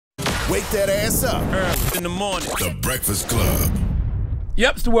Wake that ass up. Early in the morning. The Breakfast Club.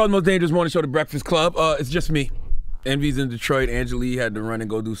 Yep, it's the world's most dangerous morning show, The Breakfast Club. It's just me. Envy's in Detroit. Angela had to run and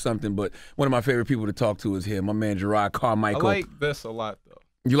go do something, but one of my favorite people to talk to is here, my man Jerrod Carmichael. I like this a lot, though.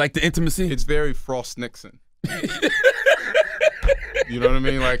 You like the intimacy? It's very Frost Nixon. You know what I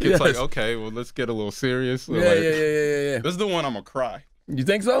mean? Like, it's like, okay, well, let's get a little serious. Yeah. This is the one I'm going to cry. You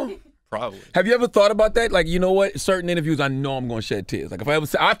think so? Probably. Have you ever thought about that? Like, you know what? Certain interviews, I know I'm going to shed tears. Like,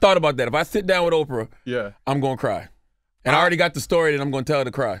 I thought about that. If I sit down with Oprah, I'm going to cry. And I already got the story that I'm going to tell her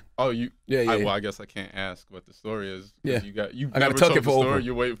to cry. Oh, you? Yeah. Well, I guess I can't ask what the story is. Yeah. You I got to tuck it for Oprah.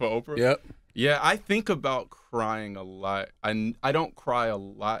 You're waiting for Oprah? Yep. Yeah, I think about crying a lot. I don't cry a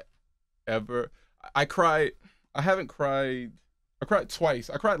lot ever. I haven't cried. I cried twice.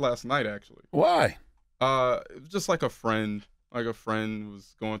 I cried last night, actually. Why? It was just like a friend. Like a friend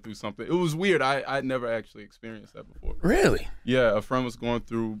was going through something. It was weird. I'd never actually experienced that before. Really? Yeah, a friend was going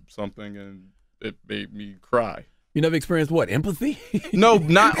through something and it made me cry. You never experienced what? Empathy? No,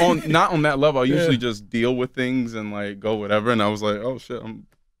 not on that level. I usually just deal with things and like go whatever. And I was like, oh shit, I'm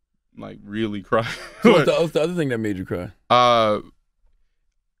like really crying. So what's the other thing that made you cry?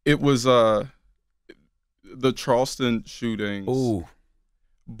 It was the Charleston shootings. Ooh.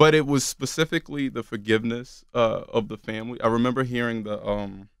 But it was specifically the forgiveness of the family. I remember hearing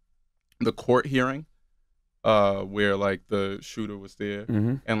the court hearing where like the shooter was there,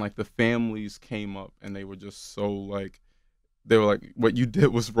 and like the families came up and they were just so like, they were like, what you did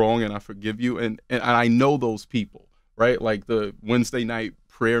was wrong and I forgive you. And I know those people, right? Like the Wednesday night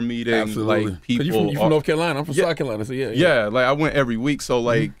prayer meeting. Absolutely. Like people. You from North Carolina. I'm from South Carolina. So yeah. Like I went every week. So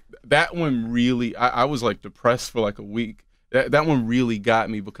like that one really, I was like depressed for like a week. That one really got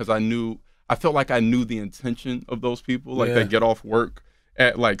me because I felt like I knew the intention of those people. Like they get off work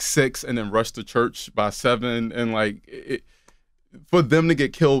at like 6 and then rush to church by 7. And like for them to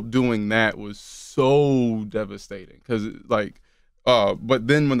get killed doing that was so devastating. Cause like, but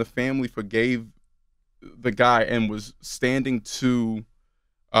then when the family forgave the guy and was standing to,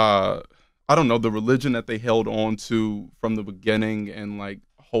 I don't know, the religion that they held on to from the beginning and like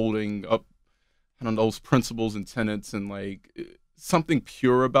holding up, I don't know, those principles and tenets and like something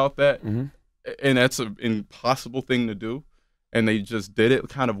pure about that. And that's an impossible thing to do. And they just did it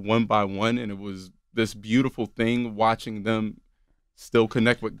kind of one by one. And it was this beautiful thing watching them still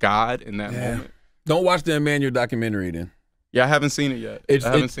connect with God in that moment. Don't watch the Emmanuel documentary then. Yeah, I haven't seen it yet. I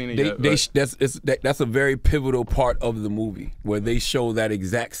haven't seen it yet. That's a very pivotal part of the movie where they show that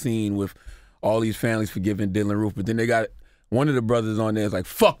exact scene with all these families forgiving Dylan Roof. But then they got one of the brothers on there is like,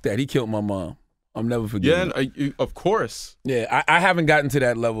 fuck that, he killed my mom. I'm never forgiving. Yeah, of course. Yeah, I haven't gotten to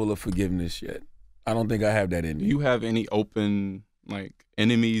that level of forgiveness yet. I don't think I have that in me. Do you have any open like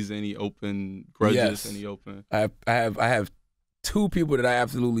enemies, any open grudges, yes. any open? I have 2 people that I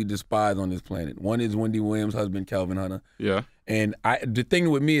absolutely despise on this planet. One is Wendy Williams' husband, Calvin Hunter. Yeah. And the thing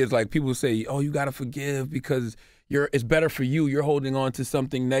with me is like people say, oh, you gotta forgive because it's better for you. You're holding on to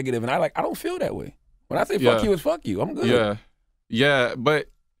something negative. And I don't feel that way. When I say fuck you, it's fuck you. I'm good. Yeah. Yeah, but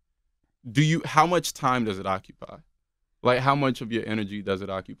how much time does it occupy? Like, how much of your energy does it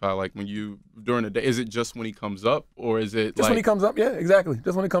occupy? Like, during the day, is it just when he comes up, or is it just when he comes up? Yeah, exactly.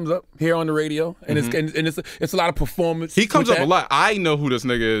 Just when he comes up here on the radio, and it's a lot of performance. He comes up a lot. I know who this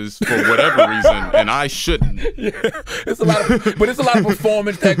nigga is for whatever reason, and I shouldn't. Yeah, it's a lot of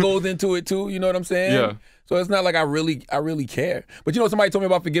performance that goes into it too. You know what I'm saying? Yeah. So it's not like I really care. But you know, somebody told me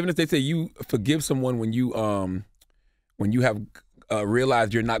about forgiveness. They say you forgive someone when you have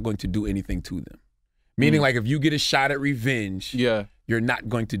realized you're not going to do anything to them. Meaning, like, if you get a shot at revenge, you're not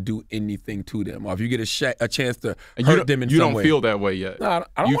going to do anything to them. Or if you get a chance to hurt them in some way. You don't feel that way yet. No,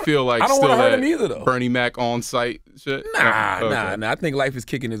 I don't feel like I don't still want to hurt him either, though. Bernie Mac on site shit? Nah. I think life is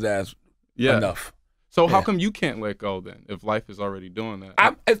kicking his ass enough. So how come you can't let go then, if life is already doing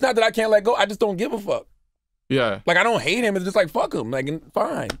that? It's not that I can't let go. I just don't give a fuck. Yeah. Like, I don't hate him. It's just like, fuck him. Like,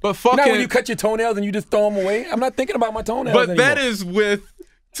 fine. But fucking... Now when you cut your toenails and you just throw them away, I'm not thinking about my toenails anymore.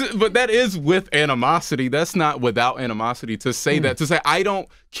 But that is with animosity. That's not without animosity. To say that, to say I don't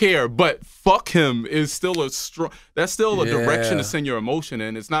care, but fuck him is still that's still a direction to send your emotion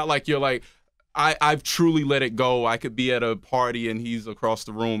in. It's not like you're like, I've truly let it go. I could be at a party and he's across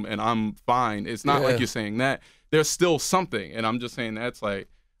the room and I'm fine. It's not like you're saying that. There's still something, and I'm just saying that's like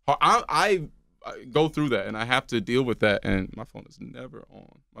I go through that and I have to deal with that. And my phone is never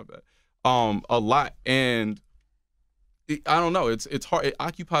on. My bad. A lot. And I don't know. It's hard. It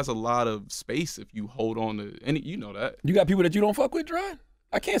occupies a lot of space if you hold on to any. You know that. You got people that you don't fuck with, Jerrod?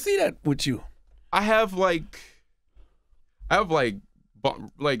 I can't see that with you. I have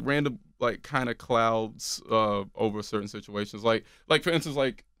random like kind of clouds over certain situations. Like for instance,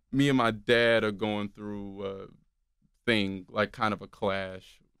 like me and my dad are going through a thing, like kind of a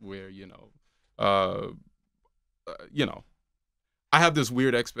clash where, I have this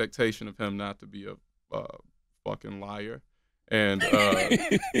weird expectation of him not to be a fucking liar. And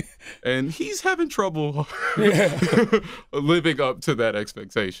and he's having trouble living up to that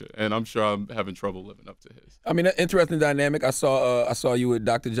expectation, and I'm sure I'm having trouble living up to his. I mean, interesting dynamic. I saw you with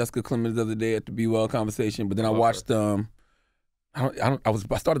Dr. Jessica Clemens the other day at the Be Well conversation, but then I watched I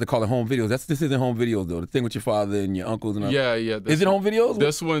started to call it home videos. This isn't home videos though. The thing with your father and your uncles and yeah. Is it home videos?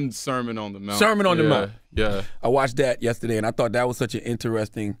 This one's Sermon on the Mount. Sermon on the Mount. Yeah. I watched that yesterday, and I thought that was such an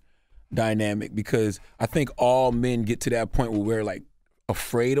interesting dynamic because I think all men get to that point where we're like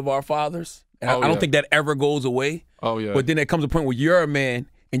afraid of our fathers. And I don't think that ever goes away. Oh yeah. But then there comes a point where you're a man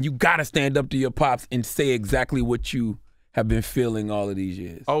and you gotta stand up to your pops and say exactly what you have been feeling all of these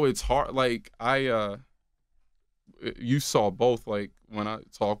years. Oh, it's hard. Like you saw both. Like when I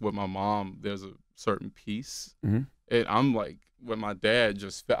talk with my mom, there's a certain peace, and I'm like, when my dad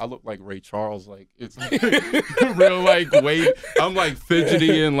I look like Ray Charles. Like it's real, like weight. I'm like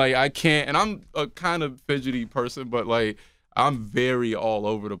fidgety and like I can't. And I'm a kind of fidgety person, but like I'm very all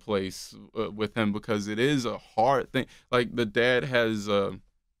over the place with him because it is a hard thing. Like the dad has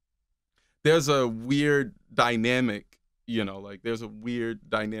there's a weird dynamic. Like there's a weird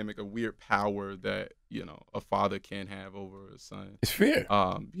dynamic, a weird power that, a father can have over a son. It's fear.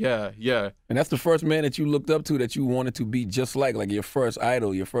 Yeah. And that's the first man that you looked up to that you wanted to be just like your first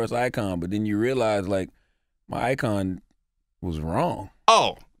idol, your first icon. But then you realize, like, my icon was wrong.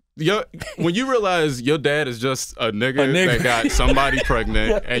 Oh, when you realize your dad is just a nigga that got somebody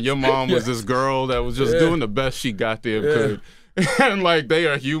pregnant and your mom was this girl that was just doing the best she goddamn could. And, like, they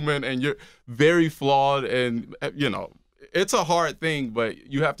are human and you're very flawed and, it's a hard thing, but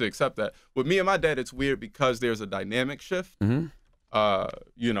you have to accept that. With me and my dad, it's weird because there's a dynamic shift. To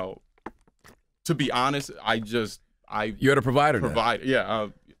be honest, you're the provider. Yeah.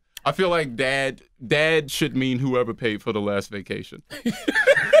 I feel like dad should mean whoever paid for the last vacation.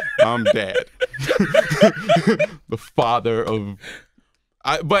 I'm dad. The father of.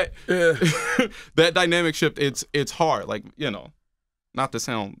 But that dynamic shift, it's hard. Like, not to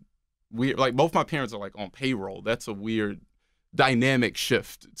sound weird, like both my parents are like on payroll. That's a weird dynamic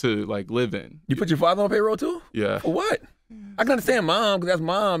shift to like live in. You put your father on payroll too? Yeah. For what? I can understand mom because that's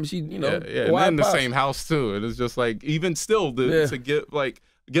mom. She, Yeah, and they're in the same house too. And it's just like even still to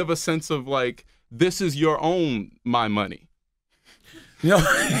give a sense of like this is your own my money. You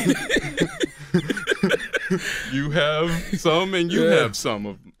have some and you have some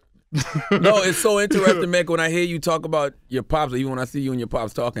of them. No, it's so interesting, man. When I hear you talk about your pops, or even when I see you and your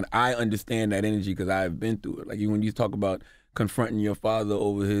pops talking, I understand that energy because I've been through it. Like when you talk about confronting your father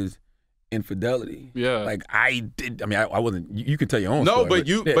over his infidelity. Yeah. Like I did. I mean, I wasn't. You could tell your own. No,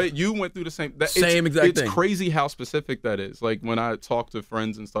 story, but you went through the same. Same exact thing. It's crazy how specific that is. Like when I talk to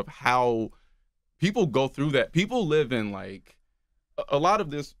friends and stuff, how people go through that. People live in like a lot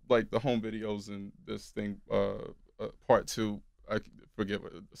of this, like the home videos and this thing. Part 2. I forget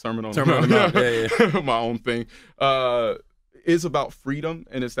what Sermon on the Mount. Yeah. My own thing is about freedom,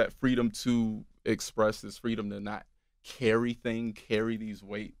 and it's that freedom to express, this freedom to not carry these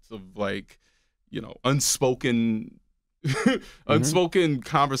weights of like, unspoken unspoken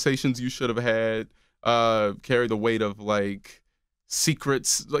conversations you should have had, carry the weight of like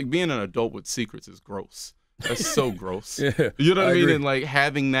secrets. Like being an adult with secrets is gross. That's so gross. Yeah, you know what I mean? agree. And like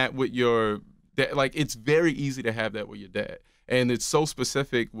having that with your dad, like it's very easy to have that with your dad. And it's so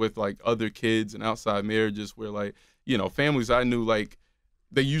specific with like other kids and outside marriages where like, families I knew, like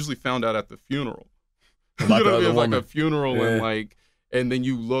they usually found out at the funeral. You know what I mean? It's like a funeral and then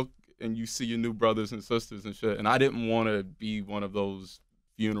you look and you see your new brothers and sisters and shit. And I didn't want to be one of those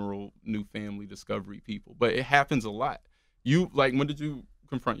funeral new family discovery people, but it happens a lot. When did you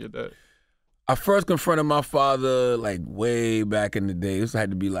confront your dad? I first confronted my father like way back in the day. This had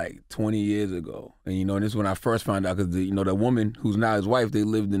to be like 20 years ago. And and this is when I first found out because the woman who's now his wife,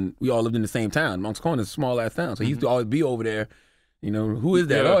 we all lived in the same town. Monk's Corner is a small ass town. So he used to always be over there. Who is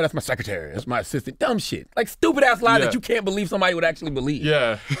that? Yeah. Oh, that's my secretary. That's my assistant. Dumb shit. Like stupid ass lie that you can't believe somebody would actually believe.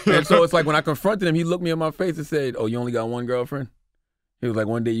 Yeah. And so it's like when I confronted him, he looked me in my face and said, "Oh, you only got one girlfriend?" He was like,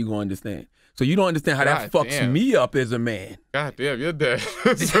 "One day you gonna understand." So you don't understand how that fucks me up as a man. God damn, your dad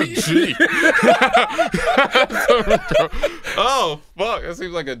is a G. Oh, fuck. That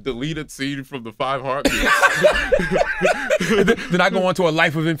seems like a deleted scene from the 5 Heartbeats. Then I go on to a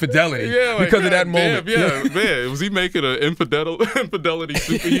life of infidelity because of that moment. Yeah, man. Was he making an infidelity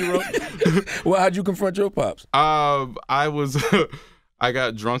superhero? Well, how'd you confront your pops? I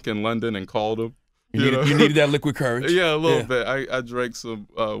got drunk in London and called him. You needed that liquid courage. Yeah, a little bit. I drank some,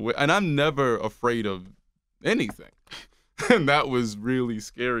 and I'm never afraid of anything. And that was really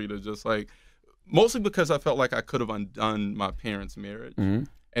scary to just like, mostly because I felt like I could have undone my parents' marriage.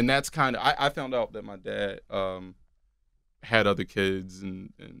 And that's kind of, I found out that my dad had other kids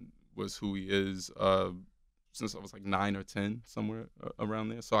and was who he is since I was like 9 or 10, somewhere around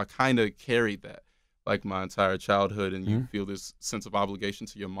there. So I kind of carried that like my entire childhood, and you feel this sense of obligation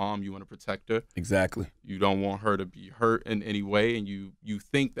to your mom. You want to protect her. Exactly. You don't want her to be hurt in any way, and you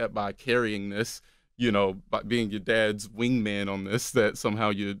think that by carrying this, you know, by being your dad's wingman on this, that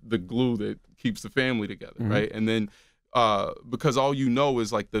somehow you're the glue that keeps the family together, right? And then because all you know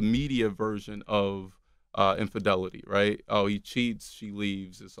is like the media version of infidelity, right? Oh, he cheats, she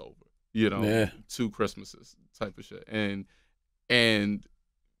leaves, it's over. You know, 2 Christmases type of shit. And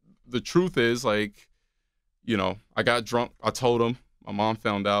the truth is, like, you know, I got drunk. I told him. My mom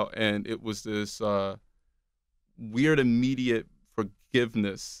found out, and it was this weird immediate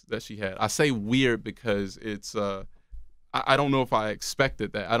forgiveness that she had. I say weird because it's I don't know if I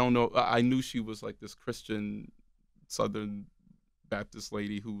expected that. I don't know. I knew she was like this Christian Southern Baptist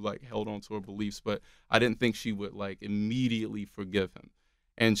lady who like held on to her beliefs, but I didn't think she would like immediately forgive him.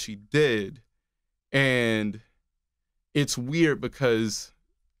 And she did. And it's weird because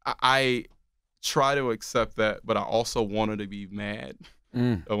I try to accept that, but I also wanted to be mad.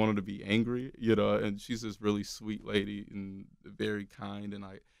 I wanted to be angry, you know, and she's this really sweet lady and very kind,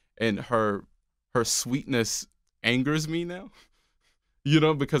 and her sweetness angers me now, you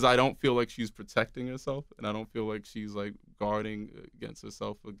know, because I don't feel like she's protecting herself, and I don't feel like she's like guarding against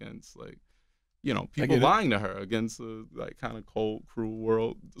herself against like, you know, people lying to her, against a like kind of cold, cruel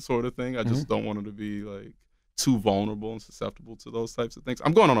world sort of thing. I just don't want her to be like too vulnerable and susceptible to those types of things.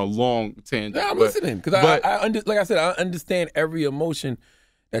 I'm going on a long tangent. Yeah, I'm listening because like I said, I understand every emotion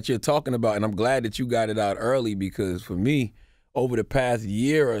that you're talking about, and I'm glad that you got it out early, because for me, over the past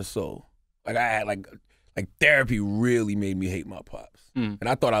year or so, like I had like therapy really made me hate my pops, and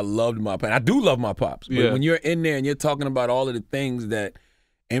I thought I loved my pops. And I do love my pops, but when you're in there and you're talking about all of the things that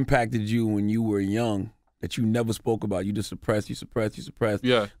impacted you when you were young that you never spoke about, you just suppressed,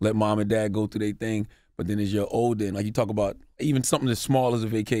 let mom and dad go through their thing. But then as you're older, and like you talk about even something as small as a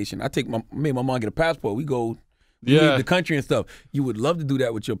vacation. Made my mom get a passport. We go leave the country and stuff. You would love to do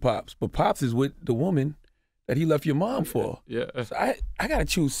that with your pops, but pops is with the woman that he left your mom for. So I gotta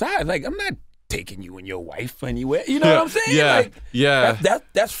choose sides. Like, I'm not taking you and your wife anywhere. You know what I'm saying?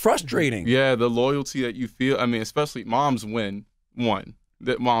 That's frustrating. Yeah, the loyalty that you feel. I mean, especially moms win one.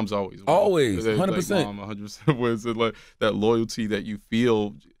 That moms always win. Always, 100%. Like mom 100% wins. Like that loyalty that you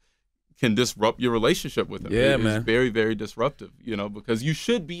feel can disrupt your relationship with them. Yeah, man. It's very, very disruptive, you know, because you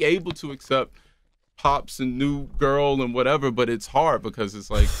should be able to accept pops and new girl and whatever, but it's hard because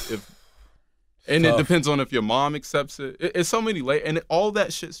it's like it depends on if your mom accepts it. It's so many and all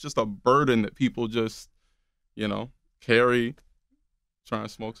that shit's just a burden that people just, you know, carry, trying to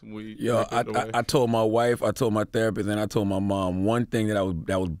smoke some weed. Yo, I told my wife, I told my therapist, and I told my mom one thing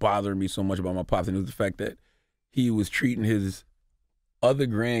that was bothering me so much about my pops, and it was the fact that he was treating his other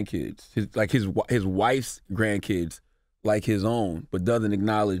grandkids, his wife's grandkids, like his own, but doesn't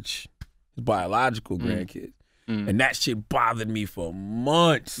acknowledge his biological grandkids. And that shit bothered me for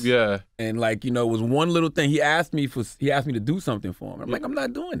months. Yeah. And like, you know, it was one little thing. He asked me to do something for him. I'm like, I'm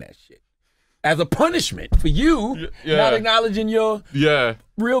not doing that shit. As a punishment for you not acknowledging your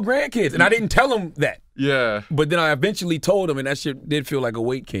real grandkids. And I didn't tell him that. Yeah. But then I eventually told him, and that shit did feel like a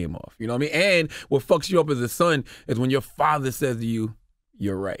weight came off. You know what I mean? And what fucks you up as a son is when your father says to you,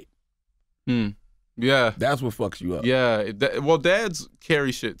 you're right. Yeah. That's what fucks you up. Yeah. Well, dads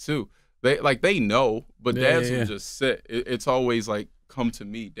carry shit too. They know, but dads will just sit. It's always like, come to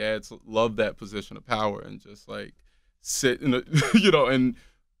me. Dads love that position of power and just like sit in you know, and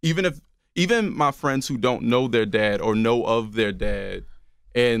even my friends who don't know their dad or know of their dad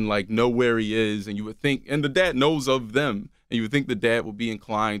and like know where he is, and you would think, and the dad knows of them, and you would think the dad would be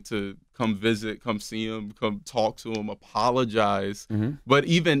inclined to come visit, come see him, come talk to him, apologize. But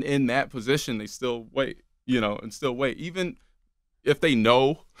even in that position, they still wait, you know, and still wait. Even if they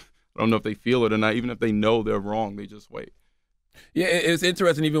know, I don't know if they feel it or not, even if they know they're wrong, they just wait. Yeah, it's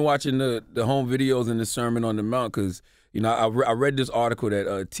interesting even watching the home videos and the Sermon on the Mount, because, you know, I read this article that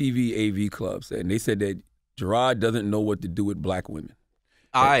TV AV Club said, and they said that Jerrod doesn't know what to do with black women.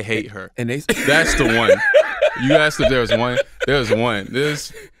 I hate her. And that's the one. You asked if there was one. There's one.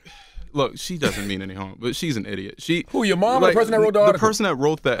 Look, she doesn't mean any harm, but she's an idiot. Who, your mom, or the person that wrote the article? The person that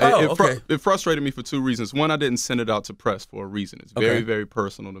wrote that. It frustrated me for 2 reasons. One, I didn't send it out to press for a reason. It's very, very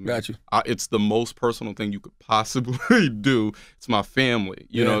personal to me. Got you. It's the most personal thing you could possibly do. It's my family,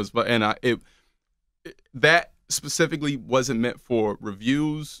 you know. that specifically wasn't meant for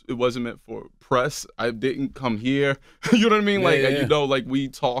reviews. It wasn't meant for press. I didn't come here. You know what I mean? Like, you know, like we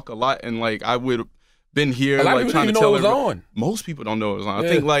talk a lot, and like I would have been here. A lot like of people trying didn't to know tell it was on. Most people don't know it was on. I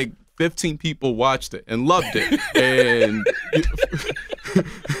think like 15 people watched it and loved it, and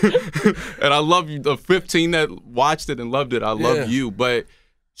and I love you. The 15 that watched it and loved it, I love you. But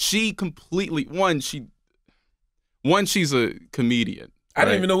she completely she's a comedian. I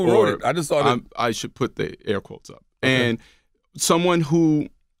didn't even know who wrote it. I just saw that. I should put the air quotes up. Okay. And someone who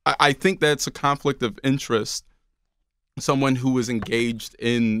I think that's a conflict of interest. Someone who is engaged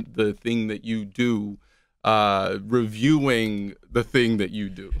in the thing that you do, reviewing the thing that you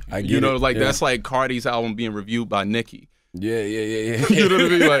do. I get like that's like Cardi's album being reviewed by Nicki. Yeah. You know what I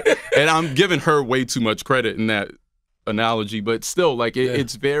mean? Like, and I'm giving her way too much credit in that analogy, but still, like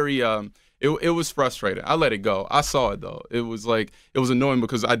it's very. It was frustrating. I let it go. I saw it though. It was like it was annoying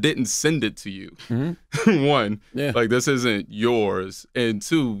because I didn't send it to you. Mm-hmm. One, like this isn't yours, and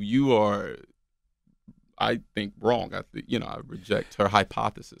two, you are. I think wrong. I reject her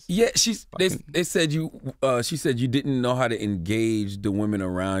hypothesis. Yeah, they said she said you didn't know how to engage the women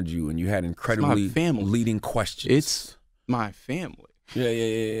around you, and you had incredibly leading questions. It's my family.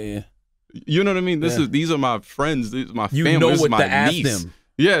 Yeah. You know what I mean? These are my friends. These are my family. You know this what is my to ask niece. them.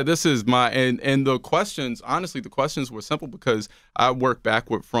 Yeah, this is my and the questions. Honestly, the questions were simple because I work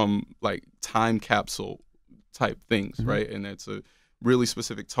backward from like time capsule type things, right? And it's a really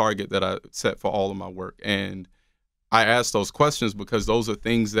specific target that I set for all of my work. And I asked those questions because those are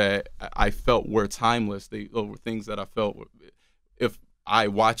things that I felt were timeless. Those were things that I felt if I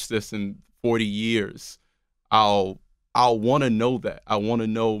watch this in 40 years, I'll want to know that. I want to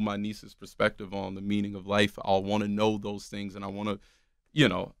know my niece's perspective on the meaning of life. I'll want to know those things, and I want to,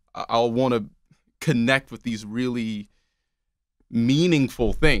 I'll want to connect with these really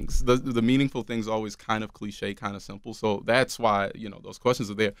meaningful things. The meaningful things are always kind of cliche, kind of simple. So that's why, those questions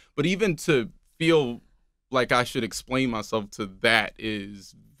are there. But even to feel like I should explain myself to that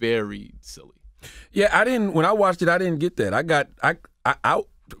is very silly. Yeah, when I watched it, I didn't get that. I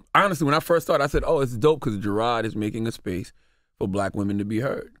honestly, when I first started, I said, oh, it's dope because Jerrod is making a space for black women to be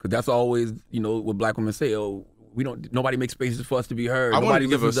heard. Because that's always, what black women say, oh, nobody makes spaces for us to be heard. I want to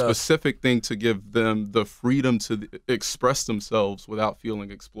give a specific thing to give them the freedom to express themselves without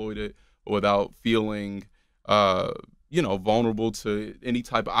feeling exploited or without feeling, vulnerable to any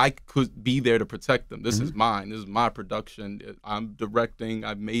type of, I could be there to protect them. This is mine. This is my production. I'm directing.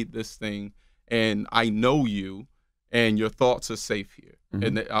 I've made this thing, and I know you, and your thoughts are safe here.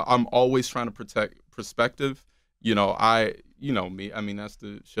 And I'm always trying to protect perspective. Me. I mean, that's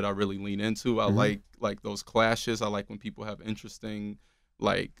the shit I really lean into. I like those clashes. I like when people have interesting,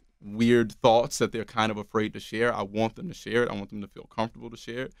 like weird thoughts that they're kind of afraid to share. I want them to share it. I want them to feel comfortable to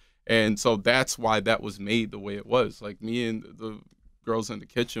share it. And so that's why that was made the way it was. Like me and the girls in the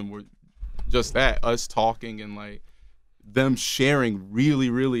kitchen were just that, us talking and like them sharing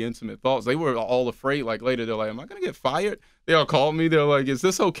really, really intimate thoughts. They were all afraid. Like later, they're like, am I going to get fired? They all called me. They're like, is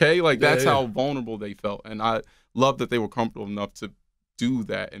this okay? Like that's how vulnerable they felt. And I love that they were comfortable enough to do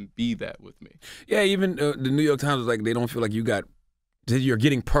that and be that with me. Yeah, even the New York Times was like, they don't feel like you're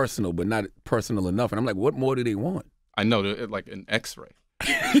getting personal, but not personal enough. And I'm like, what more do they want? I know, they're like an X-ray.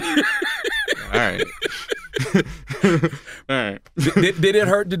 All right. All right. Did it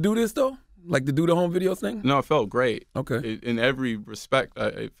hurt to do this though? Like to do the home video thing? No, it felt great. Okay. In every respect,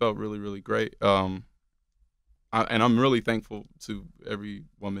 it felt really, really great. And I'm really thankful to every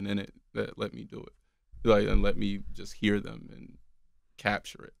woman in it that let me do it. Like, and let me just hear them and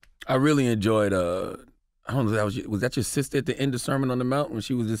capture it. I really enjoyed. I don't know. Was that your sister at the end of Sermon on the Mount when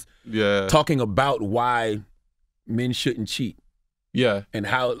she was just talking about why men shouldn't cheat? Yeah, and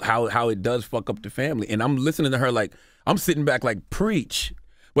how it does fuck up the family. And I'm listening to her like I'm sitting back like preach.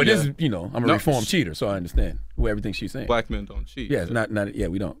 But this is, I'm a reformed cheater, so I understand everything she's saying. Black men don't cheat. Yeah,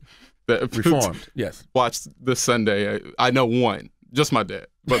 we don't. Reformed, yes. Watched this Sunday. I know one, just my dad,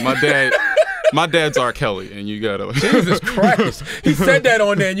 but my dad. My dad's R. Kelly, and you gotta. Jesus Christ! He said that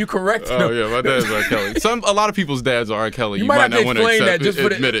on there, and you corrected him. Oh yeah, my dad's R. Kelly. A lot of people's dads are R. Kelly. You might not want to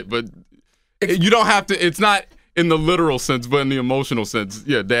admit it, but you don't have to. It's not in the literal sense, but in the emotional sense.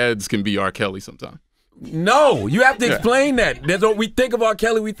 Yeah, dads can be R. Kelly sometimes. No, you have to explain that. That's what we think of R.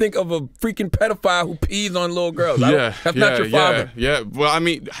 Kelly. We think of a freaking pedophile who pees on little girls. That's not your father. Yeah. Well, I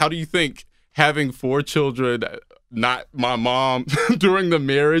mean, how do you think having 4 children? Not my mom during the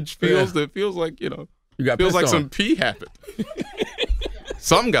marriage feels. It feels like feels like some pee happened.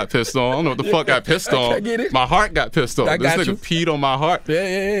 Something got pissed on. I don't know what the fuck got pissed on. I get it. My heart got pissed on. This nigga peed on my heart.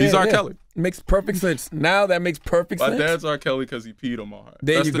 Yeah. He's R. Kelly. makes perfect sense. Now that makes perfect sense. My dad's R. Kelly because he peed on my heart.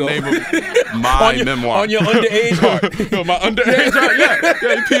 There That's you the go. name of my memoir. On your underage heart. No, my underage heart.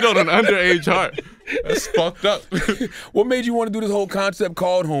 Yeah, he peed on an underage heart. That's fucked up. What made you want to do this whole concept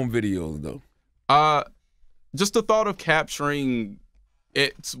called home videos, though? Just the thought of capturing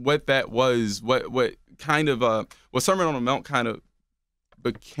it's what that was, what kind of what Sermon on the Mount kind of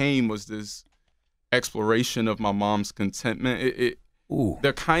became was this exploration of my mom's contentment.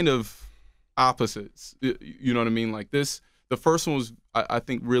 They're kind of opposites. You know what I mean? Like this, the first one was I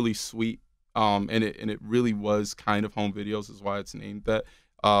think really sweet, and it really was kind of home videos, is why it's named that.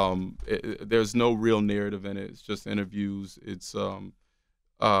 There's no real narrative in it. It's just interviews. It's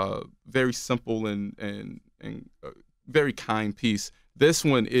very simple and very kind piece. This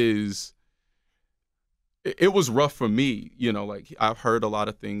one is, it was rough for me, you know, like I've heard a lot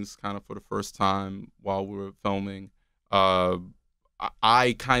of things kind of for the first time while we were filming.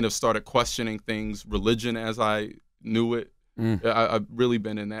 I kind of started questioning things, religion as I knew it. I've really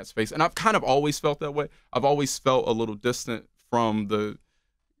been in that space. And I've kind of always felt that way. I've always felt a little distant from the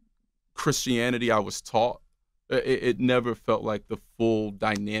Christianity I was taught. It never felt like the full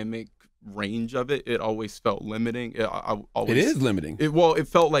dynamic range of it. It always felt limiting. It is limiting. It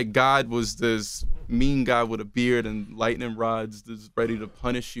felt like God was this mean guy with a beard and lightning rods that's ready to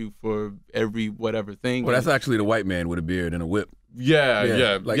punish you for every whatever thing. Well, that's actually the white man with a beard and a whip.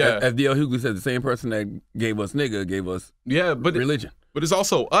 Yeah. Like as D.L. Hughley said, the same person that gave us nigga gave us religion. But it's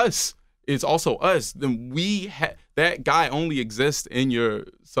also us. It's also us. Then that guy only exists in your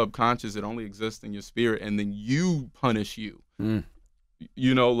subconscious. It only exists in your spirit, and then you punish you.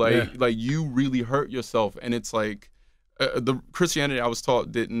 You know, like you really hurt yourself, and it's like the Christianity I was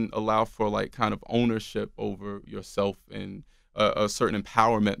taught didn't allow for like kind of ownership over yourself and a certain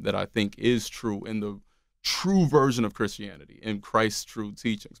empowerment that I think is true in the true version of Christianity and Christ's true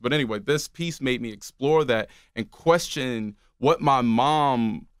teachings. But anyway, this piece made me explore that and question what my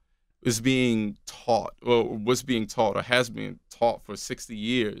mom is being taught, or was being taught, or has been taught for 60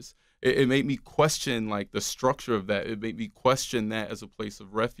 years. It made me question like the structure of that. It made me question that as a place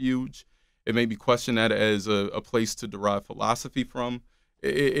of refuge. It made me question that as a place to derive philosophy from.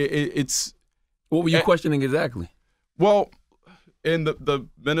 It's what were you questioning exactly? Well, and the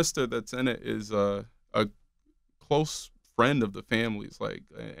minister that's in it is a close friend of the family's, like,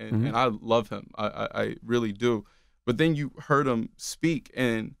 and I love him. I really do. But then you heard him speak,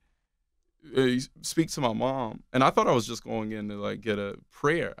 and speak to my mom, and I thought I was just going in to like get a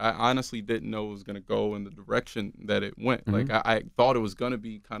prayer. I honestly didn't know it was going to go in the direction that it went. Like I thought it was going to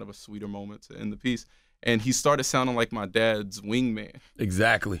be kind of a sweeter moment to end the piece, and he started sounding like my dad's wingman.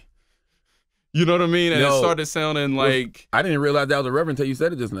 Exactly. You know what I mean? And it started sounding like... I didn't realize that was a reverend until you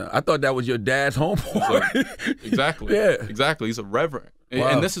said it just now. I thought that was your dad's homeboy. Exactly. Yeah. Exactly. He's a reverend. Wow.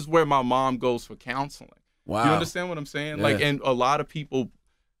 And this is where my mom goes for counseling. Wow. You understand what I'm saying? Yeah. Like, and a lot of people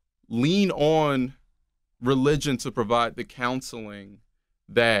lean on religion to provide the counseling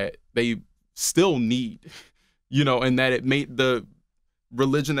that they still need, you know, and that it made the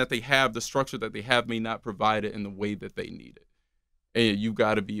religion that they have, the structure that they have, may not provide it in the way that they need it. And you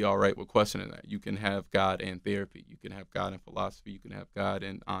got to be all right with questioning that. You can have God and therapy. You can have God and philosophy. You can have God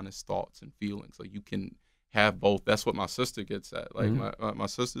and honest thoughts and feelings. Like, you can have both. That's what my sister gets at. Like, my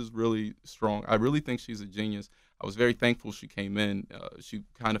sister's really strong. I really think she's a genius. I was very thankful she came in. She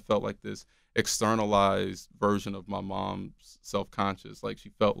kind of felt like this externalized version of my mom's self-conscious. Like,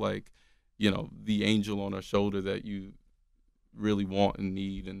 she felt like, you know, the angel on her shoulder that you really want and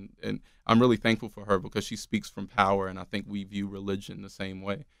need. And I'm really thankful for her because she speaks from power, and I think we view religion the same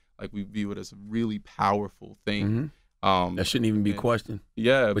way. Like, we view it as a really powerful thing. That shouldn't even be questioned.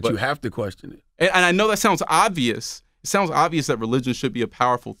 Yeah. But you have to question it. And I know that sounds obvious. It sounds obvious that religion should be a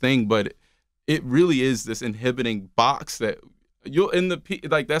powerful thing, but it really is this inhibiting box that you're in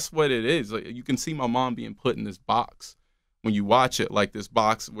like, that's what it is. Like, you can see my mom being put in this box when you watch it, like this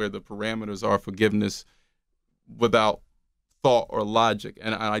box where the parameters are forgiveness without thought or logic.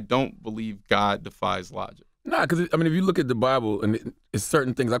 And I don't believe God defies logic. Nah, because, I mean, if you look at the Bible, and it's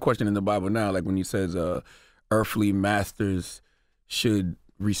certain things I question in the Bible now, like when he says earthly masters should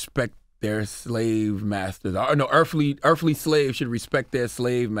respect their slave masters. Or no, earthly slaves should respect their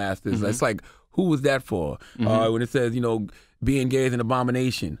slave masters. It's like, who was that for? When it says, you know, being gay is an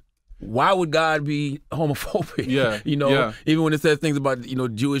abomination. Why would God be homophobic? Yeah. You know, even when it says things about, you know,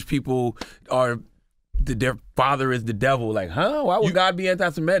 Jewish people are, their father is the devil. Like, why would God be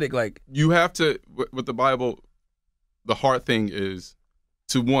anti-Semitic? Like, you have to, with the Bible, the hard thing is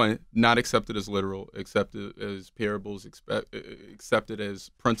to, one, not accept it as literal, accept it as parables, accept it as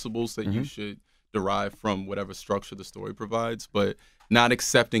principles that you should derived from whatever structure the story provides, but not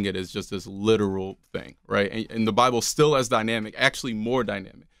accepting it as just this literal thing, right? And the Bible's still as dynamic, actually more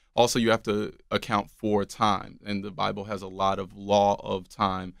dynamic. Also, you have to account for time, and the Bible has a lot of law of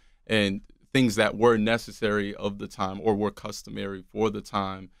time and things that were necessary of the time or were customary for the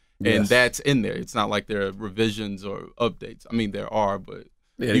time, and that's in there. It's not like there are revisions or updates. I mean, there are, but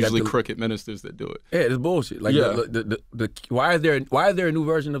usually cricket ministers that do it. Yeah, it's bullshit. Like why is there a new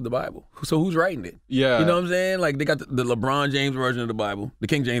version of the Bible? So who's writing it? Yeah, you know what I'm saying? Like they got the LeBron James version of the Bible, the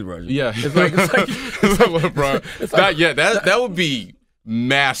King James version. Yeah, it's like LeBron. It's like, that would be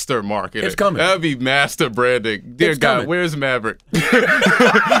master marketing. It's coming. That would be master branding. Dear God, coming. Where's Maverick?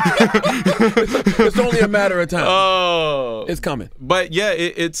 It's only a matter of time. Oh, it's coming. But yeah,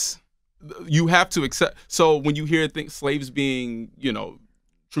 it's you have to accept. So when you hear slaves being,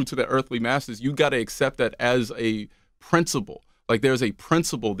 true to their earthly masters, you got to accept that as a principle. Like there's a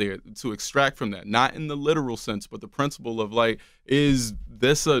principle there to extract from that, not in the literal sense, but the principle of like, is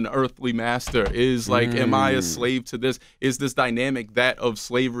this an earthly master? Is like, am I a slave to this? Is this dynamic that of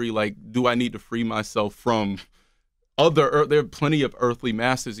slavery? Like, do I need to free myself from there are plenty of earthly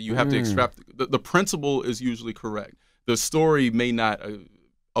masters that you have to extract. The principle is usually correct. The story may not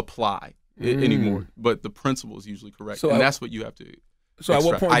apply anymore, but the principle is usually correct. So and that's what you have to So at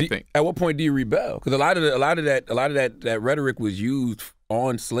what point do you rebel? Because a lot of that rhetoric was used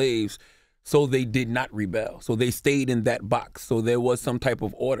on slaves, so they did not rebel. So they stayed in that box. So there was some type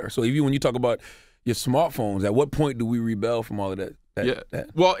of order. So even when you talk about your smartphones, at what point do we rebel from all of that?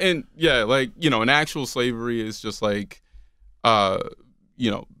 Well, and an actual slavery is just like, they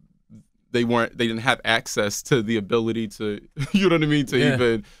didn't have access to the ability to, you know what I mean, to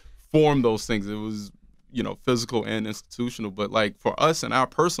even form those things. It was, physical and institutional. But like for us in our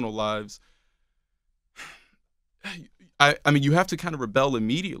personal lives, I mean, you have to kind of rebel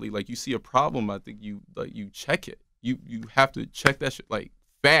immediately. Like you see a problem, I think you check it. You have to check that shit like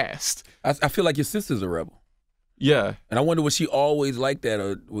fast. I feel like your sister's a rebel. Yeah. And I wonder, was she always like that,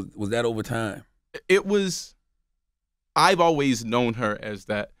 or was that over time? It was. I've always known her as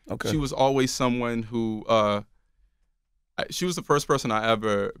that. Okay. She was always someone who. She was the first person I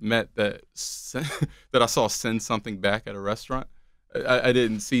ever met that I saw send something back at a restaurant. I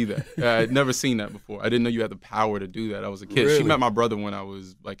didn't see that. I'd never seen that before. I didn't know you had the power to do that. I was a kid. Really? She met my brother when I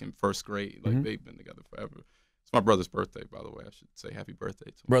was like in first grade. Like they've been together forever. It's my brother's birthday, by the way. I should say happy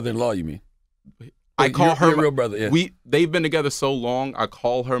birthday to him. Brother-in-law, you mean? I call her your real brother. Yeah. They've been together so long. I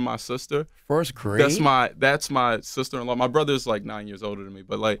call her my sister. First grade. That's my sister-in-law. My brother's like 9 years older than me,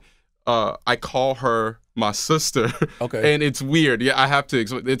 but like I call her my sister. Okay. And it's weird. Yeah, I have to.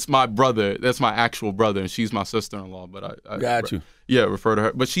 It's my brother. That's my actual brother, and she's my sister-in-law. But I got you. Yeah, refer to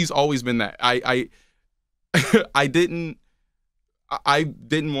her. But she's always been that. I didn't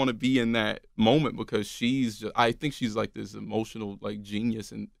want to be in that moment because I think she's like this emotional like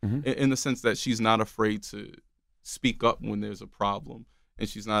genius, and in the sense that she's not afraid to speak up when there's a problem, and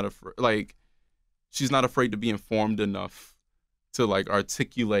she's not afraid to be informed enough to like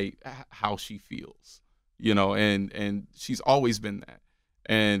articulate how she feels, and she's always been that.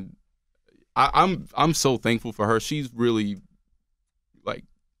 And I'm so thankful for her. She's really like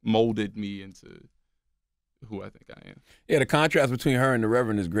molded me into who I think I am. Yeah, the contrast between her and the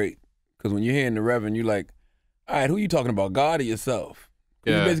Reverend is great. Because when you're hearing the Reverend, you're like, all right, who you talking about, God or yourself?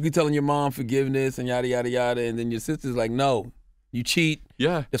 You're basically telling your mom forgiveness and yada, yada, yada. And then your sister's like, no, you cheat.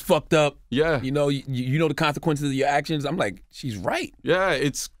 Yeah. It's fucked up. Yeah. You know the consequences of your actions. I'm like, she's right. Yeah,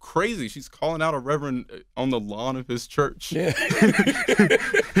 it's crazy. She's calling out a Reverend on the lawn of his church. Yeah.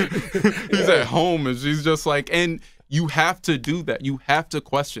 He's at home and she's just like, and you have to do that. You have to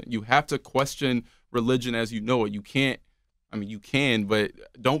question. You have to question religion as you know it. You can't, you can, but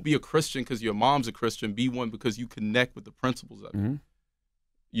don't be a Christian because your mom's a Christian. Be one because you connect with the principles of it.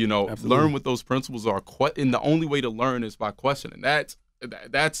 Absolutely. Learn what those principles are. And the only way to learn is by questioning. That's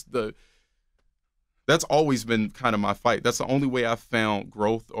always been kind of my fight. That's the only way I've found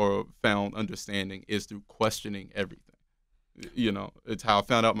growth or found understanding is through questioning everything. It's how I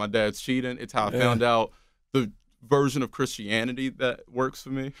found out my dad's cheating. It's how I found out the version of Christianity that works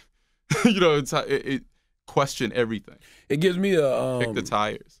for me. It's how it question everything. It gives me kick the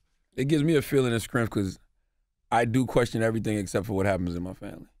tires. It gives me a feeling of strength because I do question everything except for what happens in my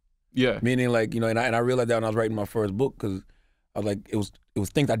family. Yeah. Meaning like, and I realized that when I was writing my first book because I was like, it was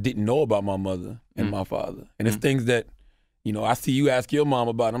things I didn't know about my mother and my father. And it's things that, I see you ask your mom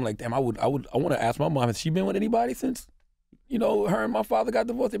about. And I'm like, damn, I want to ask my mom, has she been with anybody since, her and my father got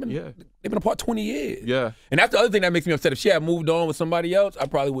divorced? They've been apart 20 years. Yeah. And that's the other thing that makes me upset. If she had moved on with somebody else, I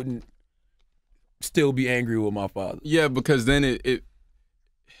probably wouldn't still be angry with my father. Yeah, because then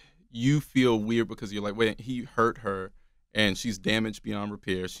you feel weird because you're like, wait, he hurt her and she's damaged beyond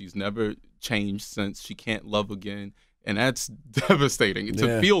repair. She's never changed since. She can't love again. And that's devastating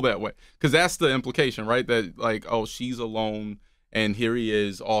to feel that way, because that's the implication, right? That like, oh, she's alone and here he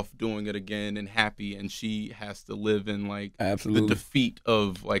is off doing it again and happy, and she has to live in like the defeat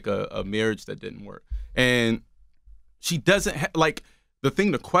of like a marriage that didn't work. And she doesn't like, the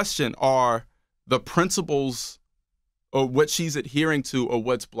thing to question are the principles or what she's adhering to or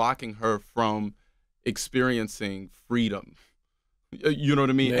what's blocking her from experiencing freedom. You know what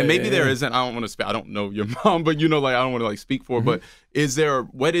I mean? And maybe there isn't. I don't want to speak. I don't know your mom, but like I don't want to like speak for her. But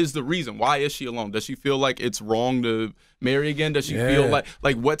what is the reason? Why is she alone? Does she feel like it's wrong to marry again? Does she feel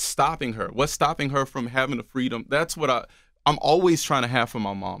like what's stopping her? What's stopping her from having the freedom? That's what I'm always trying to have for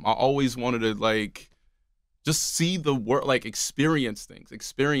my mom. I always wanted to like just see the world, like experience things,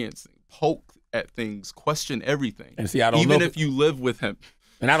 poke at things, question everything. And see, I don't know even if you live with him.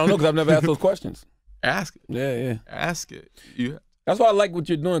 And I don't know because I've never asked those questions. Ask it. Yeah. Ask it. That's why I like what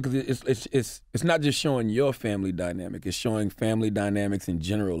you're doing, because it's not just showing your family dynamic. It's showing family dynamics in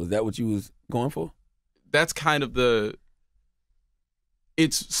general. Is that what you was going for? That's kind of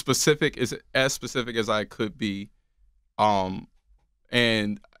it's specific, is as specific as I could be.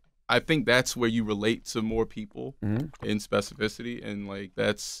 And I think that's where you relate to more people in specificity. And like,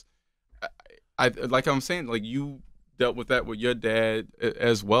 that's, like I'm saying, like you dealt with that with your dad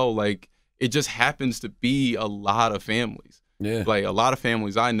as well. Like it just happens to be a lot of families. Yeah, like a lot of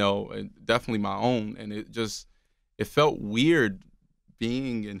families I know, and definitely my own, and it felt weird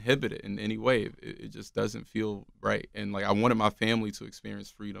being inhibited in any way. It just doesn't feel right, and like I wanted my family to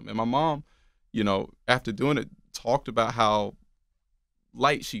experience freedom. And my mom, you know, after doing it, talked about how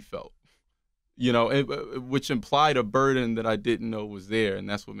light she felt, you know, which implied a burden that I didn't know was there, and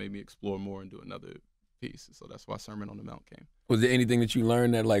that's what made me explore more and do another piece. So that's why Sermon on the Mount came. Was there anything that you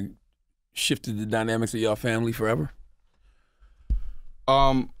learned that like shifted the dynamics of your family forever?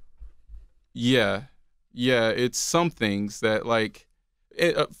 Yeah, it's some things that like,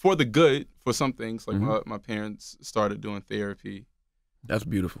 for the good, for some things, like my parents started doing therapy. That's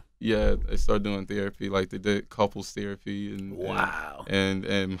beautiful. Yeah, they started doing therapy, like they did couples therapy. And wow.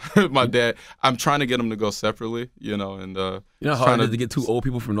 And my dad, I'm trying to get them to go separately, you know, and you know how hard it is to get two old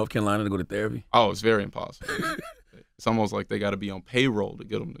people from North Carolina to go to therapy? Oh, it's very impossible. It's almost like they got to be on payroll to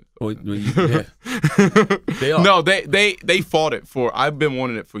get them to. Oh, yeah. They are. No, they fought it for. I've been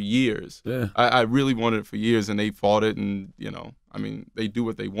wanting it for years. Yeah. I really wanted it for years, and they fought it, and you know, I mean, they do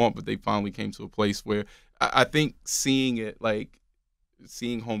what they want, but they finally came to a place where I think seeing it, like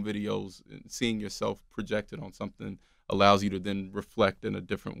seeing home videos and seeing yourself projected on something allows you to then reflect in a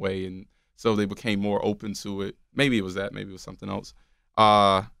different way, and so they became more open to it. Maybe it was that, maybe it was something else,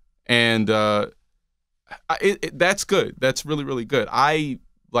 that's good. That's really, really good. I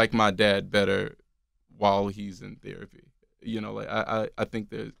like my dad better while he's in therapy. You know, like I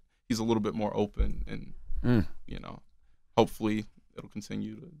think that he's a little bit more open, and you know, hopefully it'll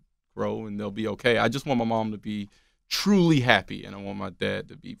continue to grow and they'll be okay. I just want my mom to be truly happy, and I want my dad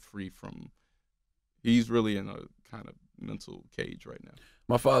to be free from. He's really in a kind of mental cage right now.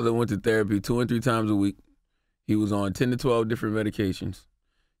 My father went to therapy 2 and 3 times a week. He was on 10 to 12 different medications.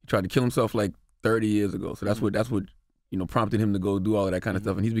 He tried to kill himself like 30 years ago. So that's what you know, prompted him to go do all of that kind of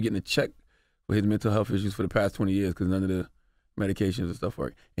stuff. And he's been getting a check for his mental health issues for the past 20 years because none of the medications and stuff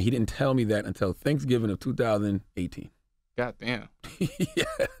work. And he didn't tell me that until Thanksgiving of 2018. God damn.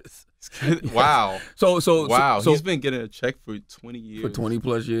 Yes. Wow. So he's been getting a check for 20 years. For 20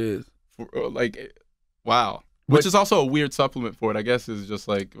 plus years. For, like, wow. Which is also a weird supplement for it, I guess. Is just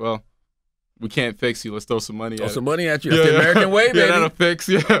like, well, we can't fix you. Let's throw some money at you. Throw some money at you. That's the American way, baby. Yeah, that'll fix.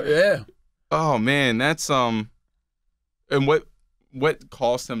 Yeah. Oh man, that's and what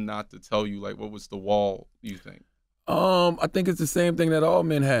caused him not to tell you? Like, what was the wall, you think? I think it's the same thing that all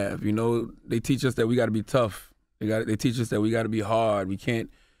men have. You know, they teach us that we got to be tough. They teach us that we got to be hard. We can't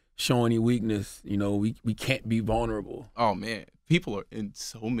show any weakness. You know, we can't be vulnerable. Oh man, people are in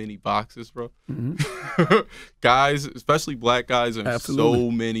so many boxes, bro. Guys, especially black guys, are in so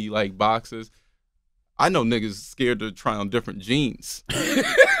many like boxes. I know niggas scared to try on different jeans.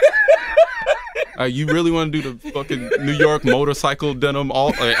 You really want to do the fucking New York motorcycle denim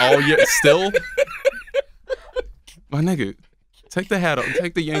all year still? My nigga, take the hat off,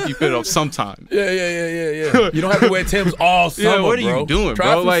 take the Yankee fit off sometime. Yeah. You don't have to wear Tim's all summer, yeah, what are you doing,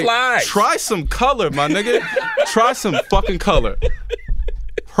 try bro? Some slides. Try some color, my nigga. Try some fucking color.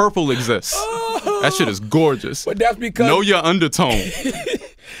 Purple exists. That shit is gorgeous. But that's because know your undertone.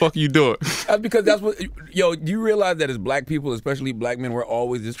 Fuck you do it. That's because that's what do you realize that as black people, especially black men, we're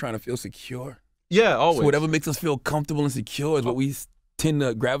always just trying to feel secure? Yeah, always. So whatever makes us feel comfortable and secure is what we tend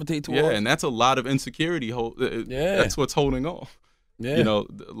to gravitate towards. Yeah, and that's a lot of insecurity. That's what's holding on. Yeah. You know,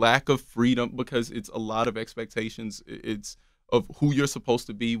 the lack of freedom, because it's a lot of expectations. It's of who you're supposed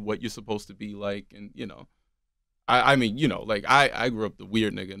to be, what you're supposed to be like, and you know, I mean, you know, like I grew up the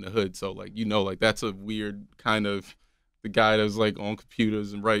weird nigga in the hood, so like, you know, like that's a weird kind of the guy that's like on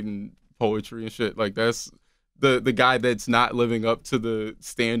computers and writing poetry and shit. Like that's the guy that's not living up to the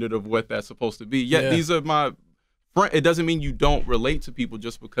standard of what that's supposed to be. Yet these are my friends. It doesn't mean you don't relate to people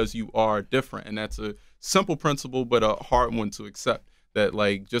just because you are different, and that's a simple principle, but a hard one to accept. That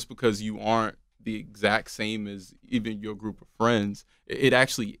like just because you aren't the exact same as even your group of friends, it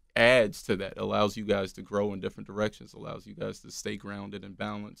actually adds to that. Allows you guys to grow in different directions. Allows you guys to stay grounded and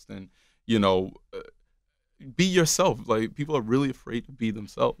balanced, and you know, be yourself. Like people are really afraid to be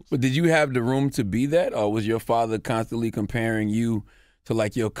themselves. But did you have the room to be that, or was your father constantly comparing you to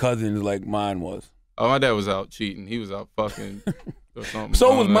like your cousins, like mine was? Oh, my dad was out cheating. He was out fucking. Or something.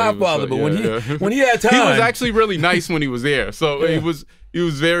 So was my father, but when he had time, he was actually really nice when he was there. So he was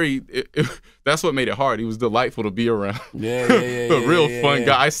very. That's what made it hard. He was delightful to be around. A real fun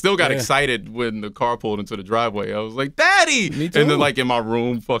guy. I still got excited when the car pulled into the driveway. I was like, "Daddy!" Me too. And then like in my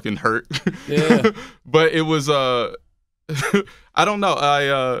room, fucking hurt. But it was I don't know.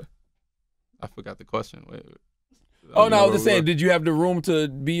 I forgot the question. Wait. Oh no, I was just saying, did you have the room to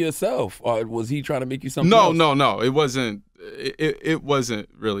be yourself, or was he trying to make you something else? No. It wasn't. It wasn't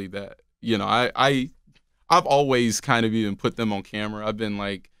really that. You know, I've always kind of even put them on camera. I've been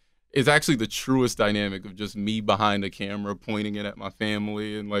like, it's actually the truest dynamic of just me behind the camera, pointing it at my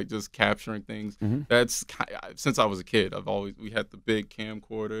family and like just capturing things. Mm-hmm. That's since I was a kid. We had the big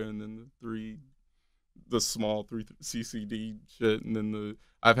camcorder and then the small 3 CCD shit, and then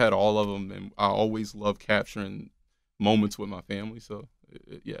I've had all of them, and I always love capturing moments with my family, so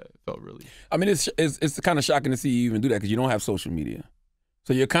it felt really. I mean, it's kind of shocking to see you even do that because you don't have social media,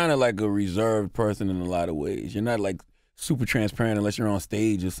 so you're kind of like a reserved person in a lot of ways. You're not like super transparent unless you're on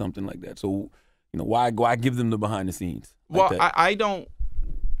stage or something like that. So, you know, why give them the behind the scenes? Well, I don't.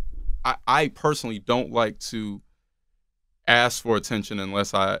 I personally don't like to ask for attention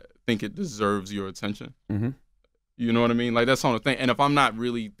unless I think it deserves your attention. Mm-hmm. You know what I mean? Like that's the only thing. And if I'm not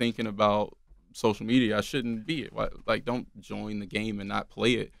really thinking about social media, I shouldn't be it. Like, don't join the game and not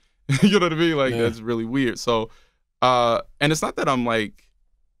play it. You know what I mean? Like that's really weird. So, and it's not that I'm like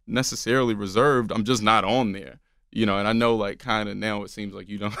necessarily reserved. I'm just not on there. You know, and I know like kind of now it seems like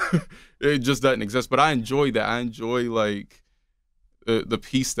you don't. It just doesn't exist. But I enjoy that. I enjoy like the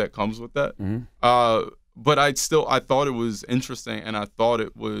peace that comes with that. Mm-hmm. But I thought it was interesting, and I thought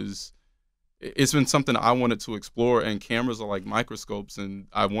it's been something I wanted to explore, and cameras are like microscopes, and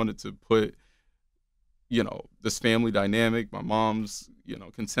I wanted to put, you know, this family dynamic, my mom's, you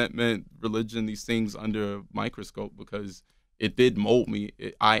know, contentment, religion, these things under a microscope because it did mold me.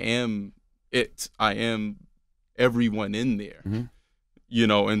 I am everyone in there, mm-hmm. you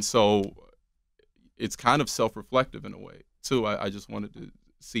know, and so it's kind of self-reflective in a way too. I just wanted to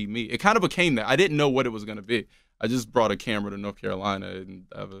see me. It kind of became that. I didn't know what it was going to be. I just brought a camera to North Carolina and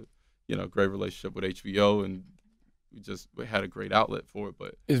I have a great relationship with HBO, and we had a great outlet for it.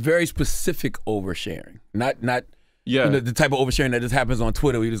 But it's very specific oversharing, not you know, the type of oversharing that just happens on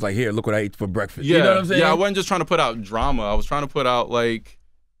Twitter where you're just like, here, look what I ate for breakfast. Yeah, you know what I'm saying? Yeah, I wasn't just trying to put out drama. I was trying to put out like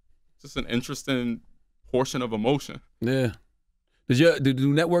just an interesting portion of emotion. Yeah.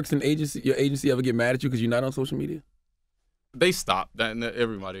 Do networks and your agency ever get mad at you because you're not on social media? They stopped that, and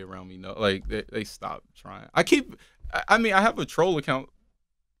everybody around me know. Like they stopped trying. I have a troll account.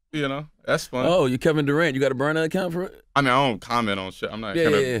 You know, that's fun. Oh, you're Kevin Durant. You got a burner account for it? I mean, I don't comment on shit. I'm not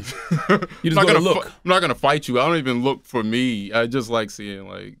You just gonna look. I'm not gonna fight you. I don't even look for me. I just like seeing,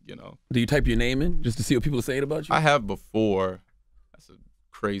 like, you know. Do you type your name in just to see what people are saying about you? I have before. That's a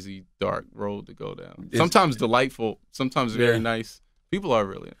crazy dark road to go down. Sometimes delightful, sometimes very nice. People are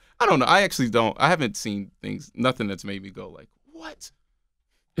really. I don't know. I actually don't. I haven't seen nothing that's made me go like, what?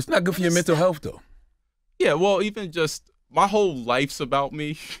 It's not good for your mental health, though. Yeah, well, even just. My whole life's about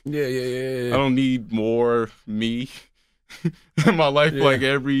me. Yeah. I don't need more me in my life. Yeah.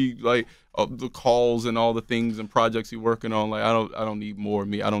 Like the calls and all the things and projects you're working on. Like I don't need more of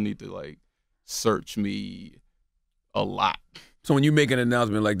me. I don't need to like search me a lot. So when you make an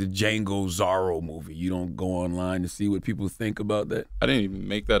announcement like the Django Zorro movie, you don't go online to see what people think about that? I didn't even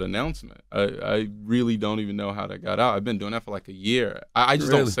make that announcement. I really don't even know how that got out. I've been doing that for like a year. I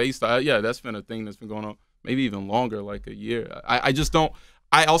just don't say stuff. Yeah, that's been a thing that's been going on. Maybe even longer, like a year. I just don't.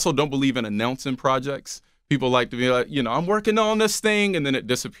 I also don't believe in announcing projects. People like to be like, you know, I'm working on this thing, and then it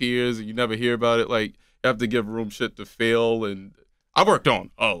disappears, and you never hear about it. Like, you have to give room shit to fail, and I worked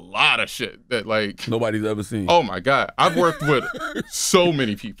on a lot of shit that like nobody's ever seen. Oh my God, I've worked with so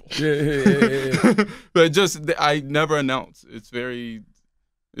many people. Yeah. But I never announce.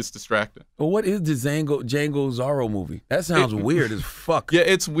 It's distracting. Well, what is the Django Zorro movie? That sounds weird as fuck. Yeah,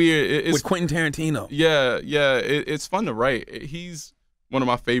 it's weird. It's with Quentin Tarantino. Yeah. It's fun to write. He's one of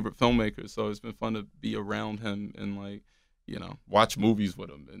my favorite filmmakers, so it's been fun to be around him and like, watch movies with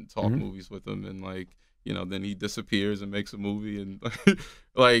him and talk movies with him, and like, then he disappears and makes a movie, and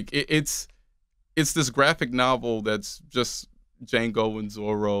like it's this graphic novel that's just Django and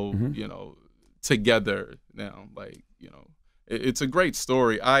Zorro, together now. Like, it's a great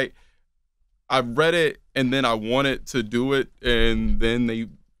story. I read it and then I wanted to do it, and then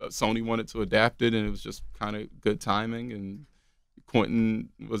Sony wanted to adapt it, and it was just kind of good timing, and Quentin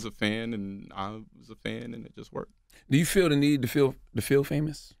was a fan and I was a fan, and it just worked. Do you feel the need to feel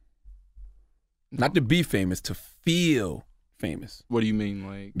famous? Not to be famous, to feel famous. What do you mean,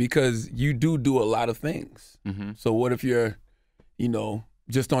 like? Because you do a lot of things. So what if you're,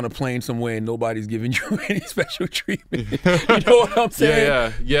 just on a plane somewhere and nobody's giving you any special treatment? You know what I'm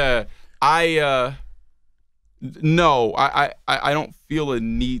saying? Yeah. No, I don't feel a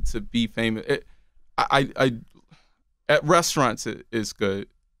need to be famous. At restaurants it is good.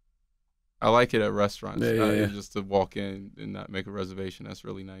 I like it at restaurants. Just to walk in and not make a reservation, that's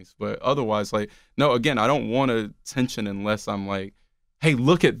really nice. But otherwise, like, no, again, I don't want attention unless I'm like, hey,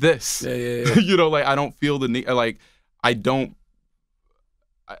 look at this. Like, I don't feel the need. Like, I've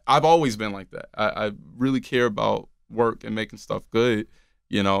always been like that. I really care about work and making stuff good,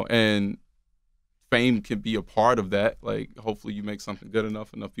 and fame can be a part of that. Like, hopefully you make something good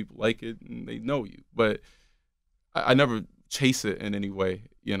enough people like it and they know you. But I never chase it in any way.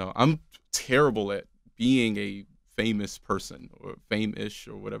 I'm terrible at being a famous person or fame-ish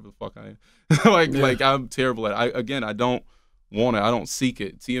or whatever the fuck I am. Like I'm terrible at it. I don't want it. I don't seek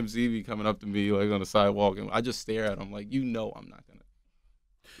it. TMZ be coming up to me like on the sidewalk, and I just stare at them like, I'm not gonna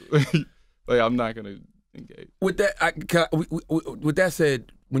like, I'm not gonna engage. With that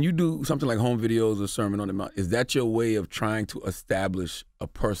said, when you do something like home videos or Sermon on the Mount, is that your way of trying to establish a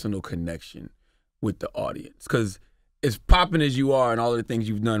personal connection with the audience? Because as popping as you are and all of the things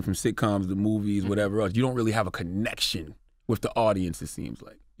you've done, from sitcoms to movies, whatever else, you don't really have a connection with the audience, it seems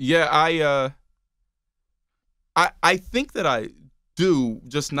like. Yeah, I think that I do,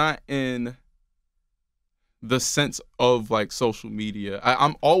 just not in the sense of like social media.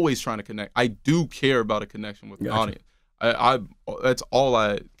 I'm always trying to connect. I do care about a connection with the audience. That's all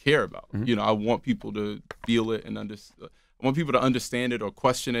I care about. I want people to feel it and I want people to understand it or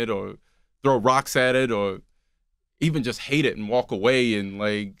question it or throw rocks at it or even just hate it and walk away and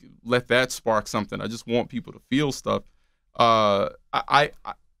like let that spark something. I just want people to feel stuff. I'm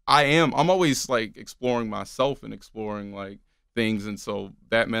always like exploring myself and exploring like things, and so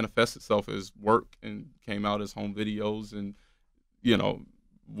that manifests itself as work and came out as home videos, and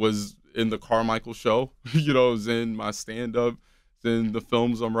was in the Carmichael show, was in my stand-up, in the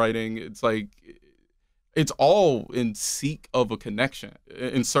films I'm writing. It's like it's all in search of a connection.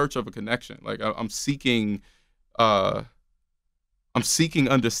 Like I'm seeking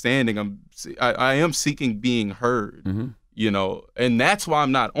understanding. I am seeking being heard. And that's why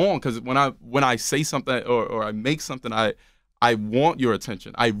I'm not on, because when I say something or I make something, I want your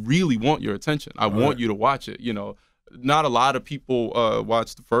attention. I really want your attention. I want you to watch it. Not a lot of people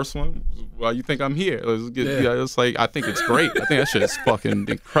watch the first one. Well, you think I'm here? It's like, I think it's great. I think that shit is fucking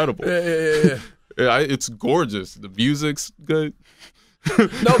incredible. It's gorgeous. The music's good.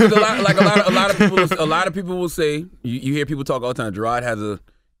 No, because a lot of people will say, you hear people talk all the time, Jerrod has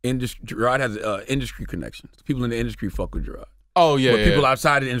an industry connection. People in the industry fuck with Jerrod. Oh yeah, but people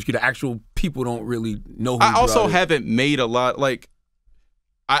outside of the industry, the actual people, don't really know who I also is. Haven't made a lot. Like,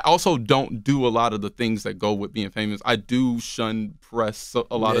 I also don't do a lot of the things that go with being famous. I do shun press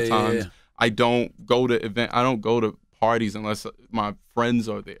a lot of times. I don't go to I don't go to parties unless my friends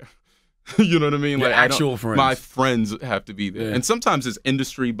are there. You know what I mean? Your like actual friends. My friends have to be there, and sometimes it's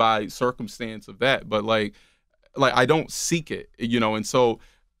industry by circumstance of that. But like I don't seek it, and so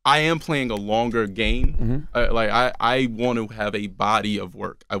I am playing a longer game. I want to have a body of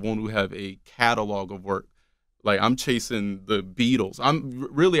work. I want to have a catalog of work. Like, I'm chasing the Beatles.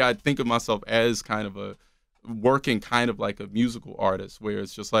 I think of myself as kind of working kind of like a musical artist, where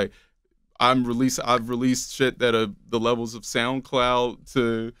it's just like I've released shit that are the levels of SoundCloud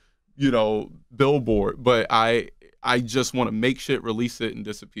to, Billboard, but I just want to make shit, release it, and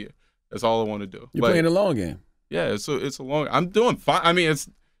disappear. That's all I want to do. You're playing a long game. Yeah, so it's a long. I'm doing fine. I mean,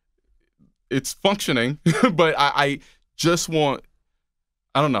 it's functioning, but I just want.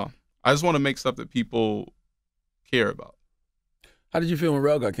 I don't know. I just want to make stuff that people care about. How did you feel when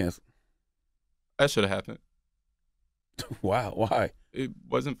Rel got canceled? That should have happened. Wow, why? It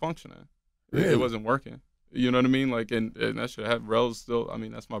wasn't functioning. Really? It wasn't working. You know what I mean? Like, and that should have. Rel's still. I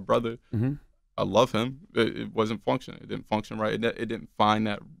mean, that's my brother. Mm-hmm. I love him. It wasn't functioning. It didn't function right. It didn't find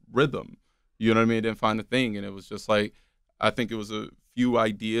that rhythm. You know what I mean? It didn't find the thing, and it was just like, I think it was a few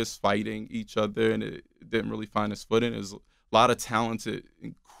ideas fighting each other, and it didn't really find its footing. There's a lot of talented,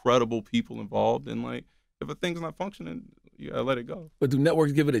 incredible people involved, and like, if a thing's not functioning, you gotta let it go. But do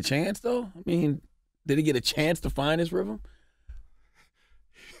networks give it a chance, though? I mean, did he get a chance to find his rhythm?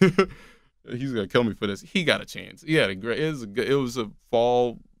 He's gonna kill me for this. He got a chance. He had a great. It was a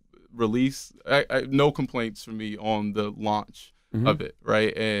fall release. No complaints from me on the launch of it,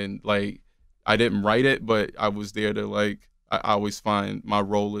 right? And like, I didn't write it, but I was there to like. I always find my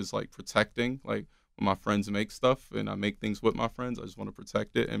role is like protecting. Like, when my friends make stuff and I make things with my friends, I just want to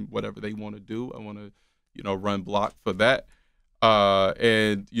protect it, and whatever they want to do, I want to, run block for that.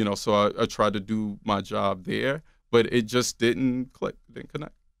 And so I tried to do my job there, but it just didn't click, didn't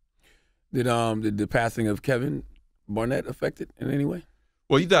connect. Did the passing of Kevin Barnett affect it in any way?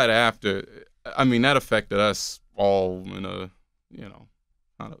 Well, he died after. I mean, that affected us all in a,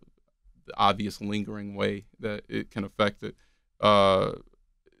 kind of obvious lingering way that it can affect it.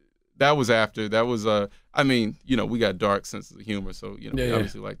 That was after. That was I mean, we got dark senses of humor, so we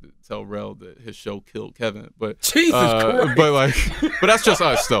obviously like to tell Rel that his show killed Kevin. But Jesus Christ. But that's just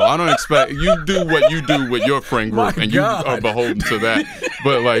us though. I don't expect you do what you do with your friend group, and you are beholden to that.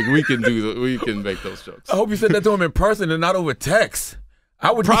 But like, we can make those jokes. I hope you said that to him in person and not over text.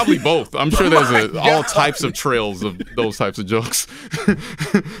 I would probably both. I'm sure there's all types of trails of those types of jokes.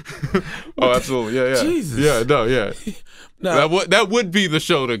 Oh, absolutely, yeah. Jesus. Yeah, no, yeah. No. That would be the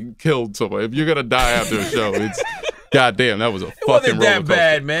show that killed someone. If you're gonna die after a show, it's goddamn. That was a fucking roller coaster. It wasn't that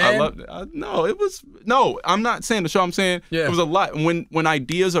bad, man. I loved it. No, it was. No, I'm not saying the show. I'm saying it was a lot. When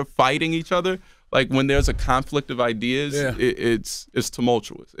ideas are fighting each other, like when there's a conflict of ideas, it's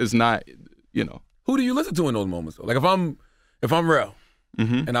tumultuous. It's not, Who do you listen to in those moments, though? Like if I'm Rel.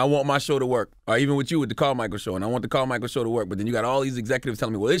 And I want my show to work, or even with you with the Carmichael show, and I want the Carmichael show to work, but then you got all these executives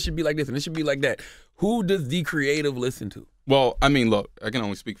telling me, well, it should be like this and it should be like that. Who does the creative listen to? Well, I mean, look, I can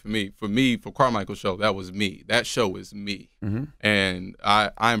only speak for me. For Carmichael show, that was me. That show is me. And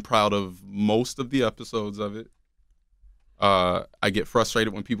I'm proud of most of the episodes of it. I get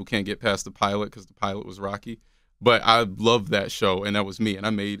frustrated when people can't get past the pilot because the pilot was rocky. But I love that show, and that was me. And I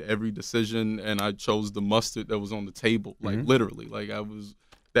made every decision, and I chose the mustard that was on the table, like literally. Like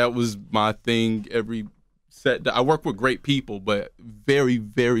that was my thing. Every set, I work with great people, but very,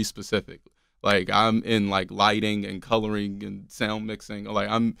 very specific. Like I'm in like lighting and coloring and sound mixing. Like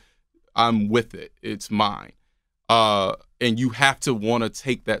I'm with it. It's mine. And you have to want to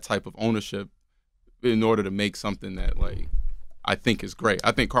take that type of ownership in order to make something that like I think is great.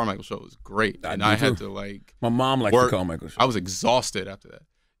 I think Carmichael show is great, and I had to like. My mom likes the Carmichael show. I was exhausted after that.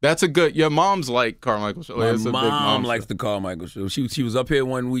 That's a good. Your mom's like Carmichael show. My mom likes the Carmichael show. She was up here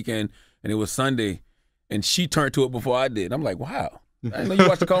one weekend, and it was Sunday, and she turned to it before I did. I'm like, wow, I didn't know you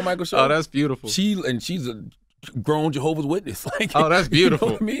watched the Carmichael show. Oh, that's beautiful. She's a grown Jehovah's Witness. Like, oh, that's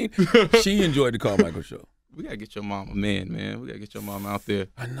beautiful. You know what I mean? She enjoyed the Carmichael show. We gotta get your mom a man. We gotta get your mom out there.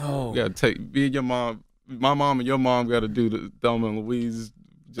 I know. We gotta be your mom. My mom and your mom got to do the Thelma and Louise,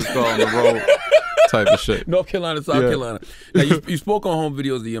 just go on the road type of shit. North Carolina, South Carolina. Now, you spoke on home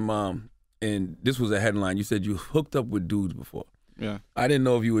videos of your mom, and this was a headline. You said you hooked up with dudes before. Yeah. I didn't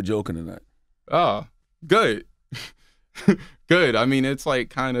know if you were joking or not. Oh, good. Good. I mean, it's like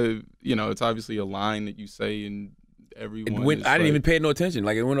kind of, it's obviously a line that you say and everyone. I didn't even pay no attention.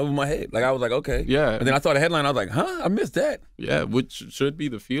 Like, it went over my head. Like, I was like, okay. Yeah. And then I saw the headline. I was like, huh? I missed that. Yeah, which should be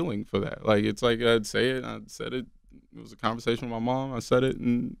the feeling for that. Like, it's like I'd say it. I said it. It was a conversation with my mom. I said it,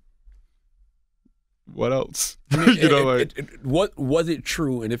 and what else? What was it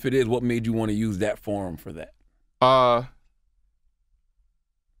true? And if it is, what made you want to use that forum for that?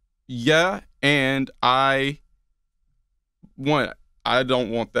 Yeah, and I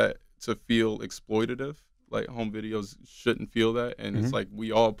don't want that to feel exploitative. Like, home videos shouldn't feel that. And it's like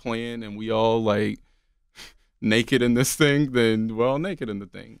we all playing and we all like naked in this thing, then we're all naked in the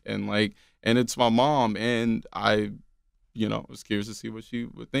thing. And like, and it's my mom, and I, was curious to see what she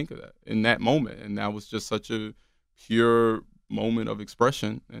would think of that in that moment. And that was just such a pure moment of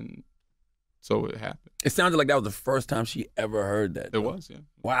expression. And so it happened. It sounded like that was the first time she ever heard that. It was, yeah.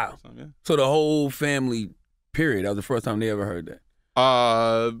 Wow. Time, yeah. So the whole family, period, that was the first time they ever heard that?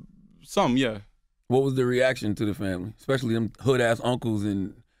 Some, yeah. What was the reaction to the family, especially them hood-ass uncles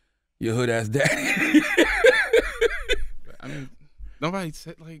and your hood-ass daddy? I mean, nobody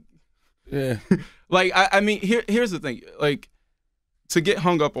said, like... Yeah. Like, I mean, here's the thing. Like, to get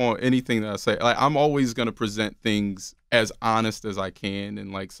hung up on anything that I say. Like, I'm always gonna present things as honest as I can,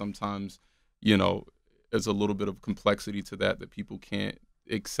 and like sometimes, you know, there's a little bit of complexity to that people can't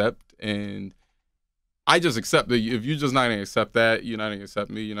accept, and I just accept that. If you're just not gonna accept that, you're not gonna accept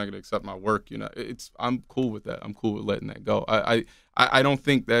me. You're not gonna accept my work. I'm cool with that. I'm cool with letting that go. I don't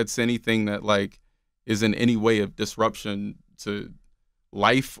think that's anything that like is in any way of disruption to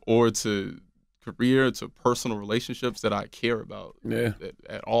life or to career, to personal relationships that I care about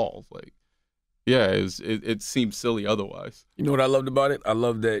at all. Like, yeah, it seems silly otherwise. You know what I loved about it? I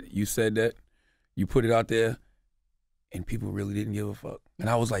love that you said that. You put it out there, and people really didn't give a fuck. And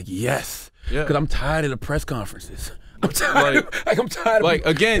I was like, yes, because I'm tired of the press conferences. I'm tired. I'm tired. Like,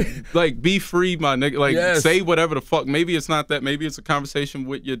 again, like, be free, my nigga. Like, say whatever the fuck. Maybe it's not that. Maybe it's a conversation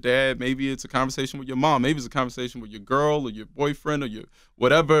with your dad. Maybe it's a conversation with your mom. Maybe it's a conversation with your girl or your boyfriend or your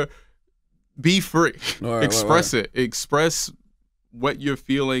whatever. Be free. Express it. Express what you're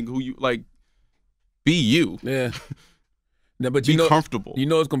feeling. Who you like. Be you. Yeah. No, but be comfortable. You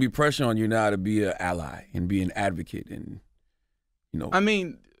know it's gonna be pressure on you now to be an ally and be an advocate, and you know. I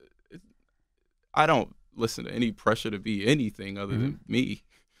mean, I don't listen to any pressure to be anything other than me.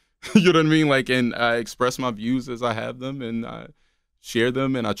 You know what I mean? Like, and I express my views as I have them, and I share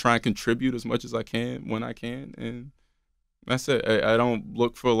them, and I try and contribute as much as I can when I can, and that's it. I don't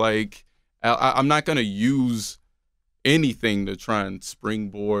look for like. I'm not gonna use anything to try and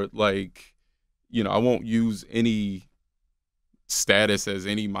springboard. Like, you know, I won't use any status as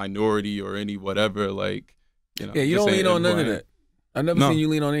any minority or any whatever, like, you know. Yeah, you don't lean on none of that. I've never seen you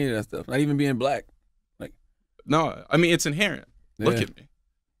lean on any of that stuff. Not even being black. Like, no, I mean, it's inherent. Look at me.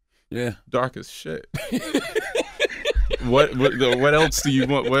 Yeah. Dark as shit. What else do you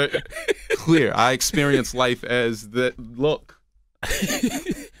want? What? Clear. I experience life as that. Look.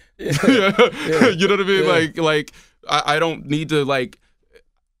 You know what I mean? Like I don't need to, like,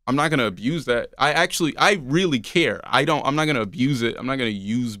 I'm not gonna abuse that. I really care. I'm not gonna abuse it. I'm not gonna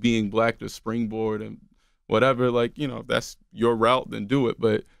use being black to springboard and whatever. Like, you know, if that's your route, then do it.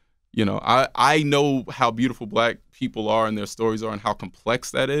 But, you know, I know how beautiful black people are and their stories are and how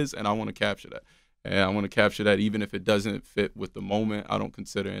complex that is, and I want to capture that. And I want to capture that even if it doesn't fit with the moment. I don't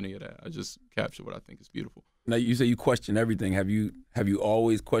consider any of that. I just capture what I think is beautiful. Now, you say you question everything. Have you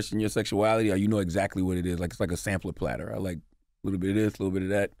always questioned your sexuality, or you know exactly what it is? Like, it's like a sampler platter. I like a little bit of this, a little bit of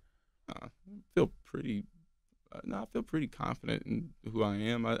that. I feel pretty confident in who I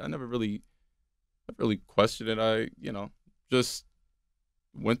am. I never really questioned it. I, you know, just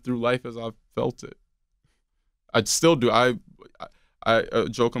went through life as I felt it. I still do. I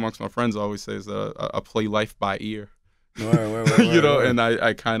joke amongst my friends. I always say is that I play life by ear. Right, you know, and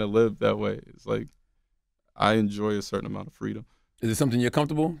I kind of live that way. It's like I enjoy a certain amount of freedom. Is it something you're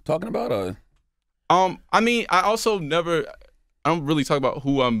comfortable talking about, or? I mean, I don't really talk about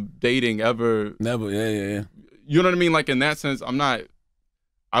who I'm dating ever. Never, yeah. You know what I mean? Like, in that sense, I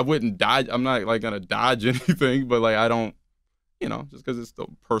wouldn't dodge. I'm not like gonna dodge anything, but like I don't, you know, just because it's the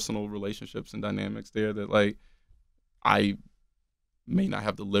personal relationships and dynamics there that like I may not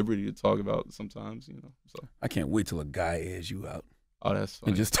have the liberty to talk about sometimes, you know. So I can't wait till a guy airs you out. Oh, that's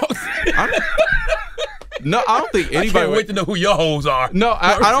funny. And just talk. No, I don't think anybody. I can't wait to know who your hoes are. No,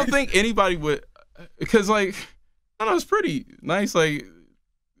 I don't think anybody would, because like I don't know, it's pretty nice. Like,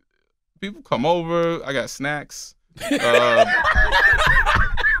 people come over. I got snacks.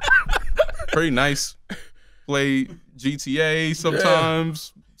 Pretty nice. Play GTA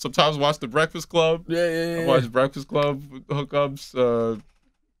sometimes. Yeah. Sometimes watch The Breakfast Club. Yeah. Watch Breakfast Club hookups.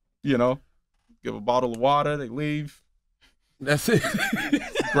 You know, give a bottle of water. They leave. That's it.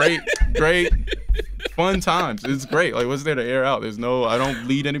 Great. Fun times. It's great. Like, what's there to air out? I don't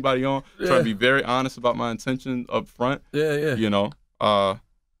lead anybody on. Try to be very honest about my intention up front. Yeah. You know,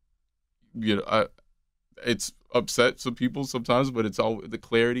 it's upset some people sometimes, but the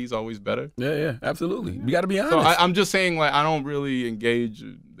clarity is always better. Yeah, absolutely. You got to be honest. So I'm just saying, like, I don't really engage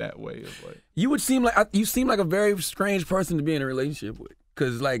that way of like. You seem like a very strange person to be in a relationship with,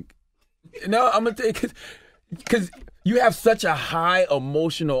 because like, no, I'm gonna take because you have such a high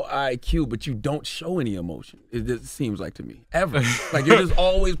emotional IQ, but you don't show any emotion. It just seems like to me, ever. Like, you're just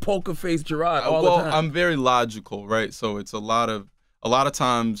always poker face Jerrod all the time. Well, I'm very logical, right? So it's a lot of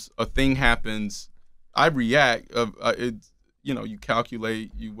times a thing happens, I react. You know, you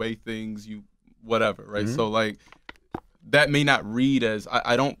calculate, you weigh things, you whatever, right? Mm-hmm. So like that may not read as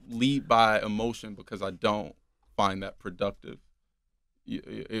I don't lead by emotion because I don't find that productive.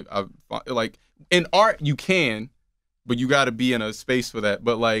 Like in art, you can. But you got to be in a space for that.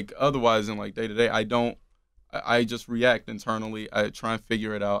 But like otherwise, in like day to day, I just react internally. I try and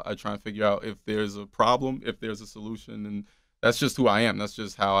figure it out. I try and figure out if there's a problem, if there's a solution, and That's just who I am. That's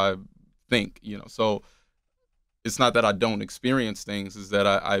just how I think, you know. So it's not that I don't experience things, is that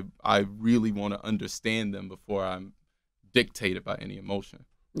I really want to understand them before I'm dictated by any emotion.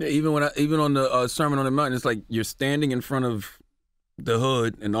 Yeah, even on the Sermon on the Mount, it's like you're standing in front of the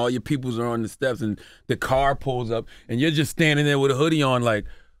hood and all your peoples are on the steps and the car pulls up and you're just standing there with a hoodie on like,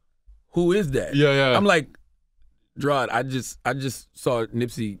 who is that? Yeah. I'm like, Jerrod, I just saw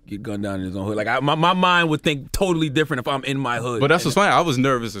Nipsey get gunned down in his own hood. Like my mind would think totally different if I'm in my hood. But that's what's funny. I was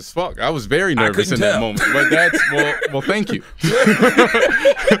nervous as fuck. I was very nervous in that moment. But that's well, thank you.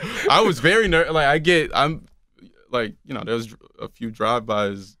 I was very nervous. Like I'm like, you know, there's a few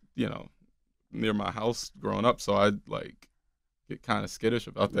drive-bys, you know, near my house growing up, so I'd like get kind of skittish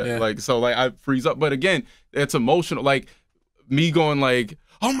about that. Yeah. Like, so like I freeze up. But again, it's emotional. Like me going like,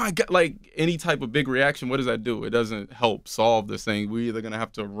 oh my God, like any type of big reaction, what does that do? It doesn't help solve this thing. We're either gonna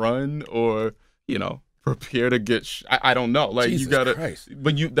have to run or, you know, prepare to get I don't know. Like Jesus you gotta Christ.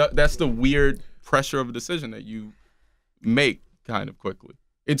 But that's the weird pressure of a decision that you make kind of quickly.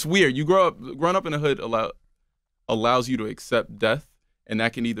 It's weird. You growing up in the hood allows you to accept death, and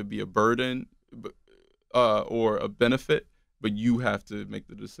that can either be a burden or a benefit, but you have to make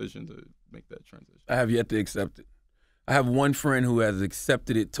the decision to make that transition. I have yet to accept it. I have one friend who has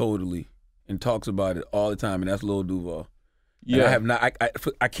accepted it totally and talks about it all the time, and that's Lil Duval. Yeah, and I have not.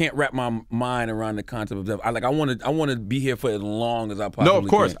 I can't wrap my mind around the concept of death. I want to be here for as long as I possibly can. No, of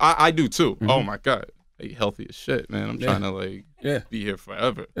course, I do too. Mm-hmm. Oh my God, I healthy as shit, man. I'm trying to like be here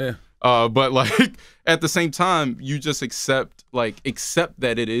forever. Yeah. But like at the same time, you just accept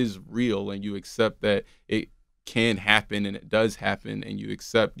that it is real, and you accept that it can happen and it does happen, and you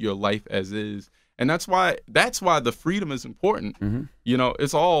accept your life as is. And that's why the freedom is important. Mm-hmm. You know,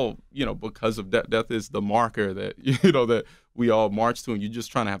 it's all, you know, because of death. Death is the marker that, you know, that we all march to, and you're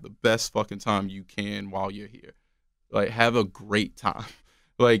just trying to have the best fucking time you can while you're here. Like, have a great time.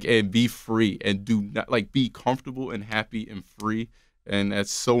 Like, and be free, and do not, like, be comfortable and happy and free. And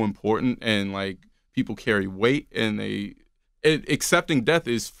that's so important. And like, people carry weight, and accepting death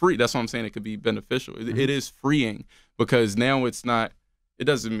is free. That's what I'm saying. It could be beneficial. It is freeing, because now it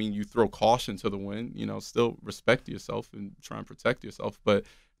doesn't mean you throw caution to the wind, you know, still respect yourself and try and protect yourself. But at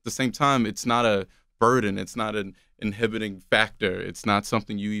the same time, it's not a burden. It's not an inhibiting factor. It's not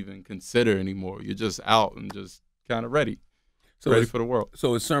something you even consider anymore. You're just out and just kind of ready for the world.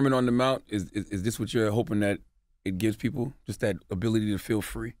 So a Sermon on the Mount, is this what you're hoping that it gives people, just that ability to feel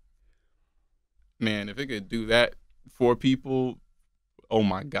free? Man, if it could do that for people, oh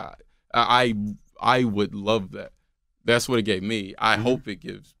my God, I would love that. That's what it gave me. I hope it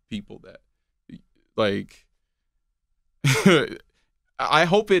gives people that. Like, I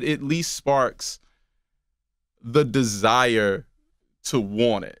hope it at least sparks the desire to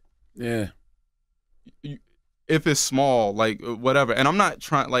want it. Yeah. If it's small, like whatever. And I'm not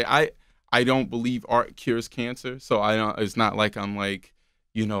trying, like, I don't believe art cures cancer. So it's not like I'm like,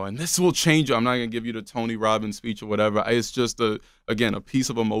 you know, and this will change you. I'm not going to give you the Tony Robbins speech or whatever. It's just, again, a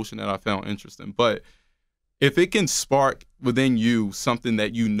piece of emotion that I found interesting. But if it can spark within you something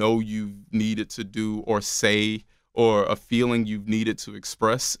that you know you've needed to do or say, or a feeling you've needed to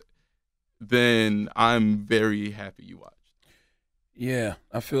express, then I'm very happy you watched. Yeah,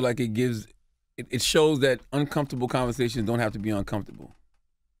 I feel like it shows that uncomfortable conversations don't have to be uncomfortable.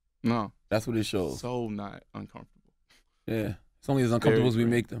 No. That's what it shows. So not uncomfortable. Yeah. It's only as uncomfortable as we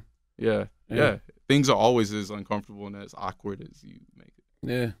make them. Yeah. Things are always as uncomfortable and as awkward as you make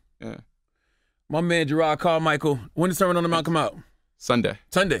it. Yeah. My man Jerrod Carmichael. When does Sermon on the Mount come out? Sunday.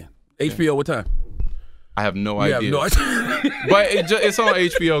 HBO, what time? I have no idea. Have no idea. But it's on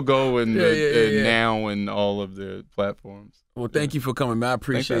HBO Go and Now and all of the platforms. Well, thank you for coming, man. I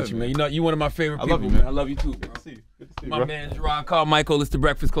appreciate you, man. You're one of my favorite people, I love you, man. I love you too, bro. Good to see you. My man Jerrod Carmichael, it's The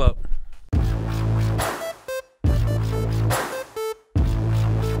Breakfast Club.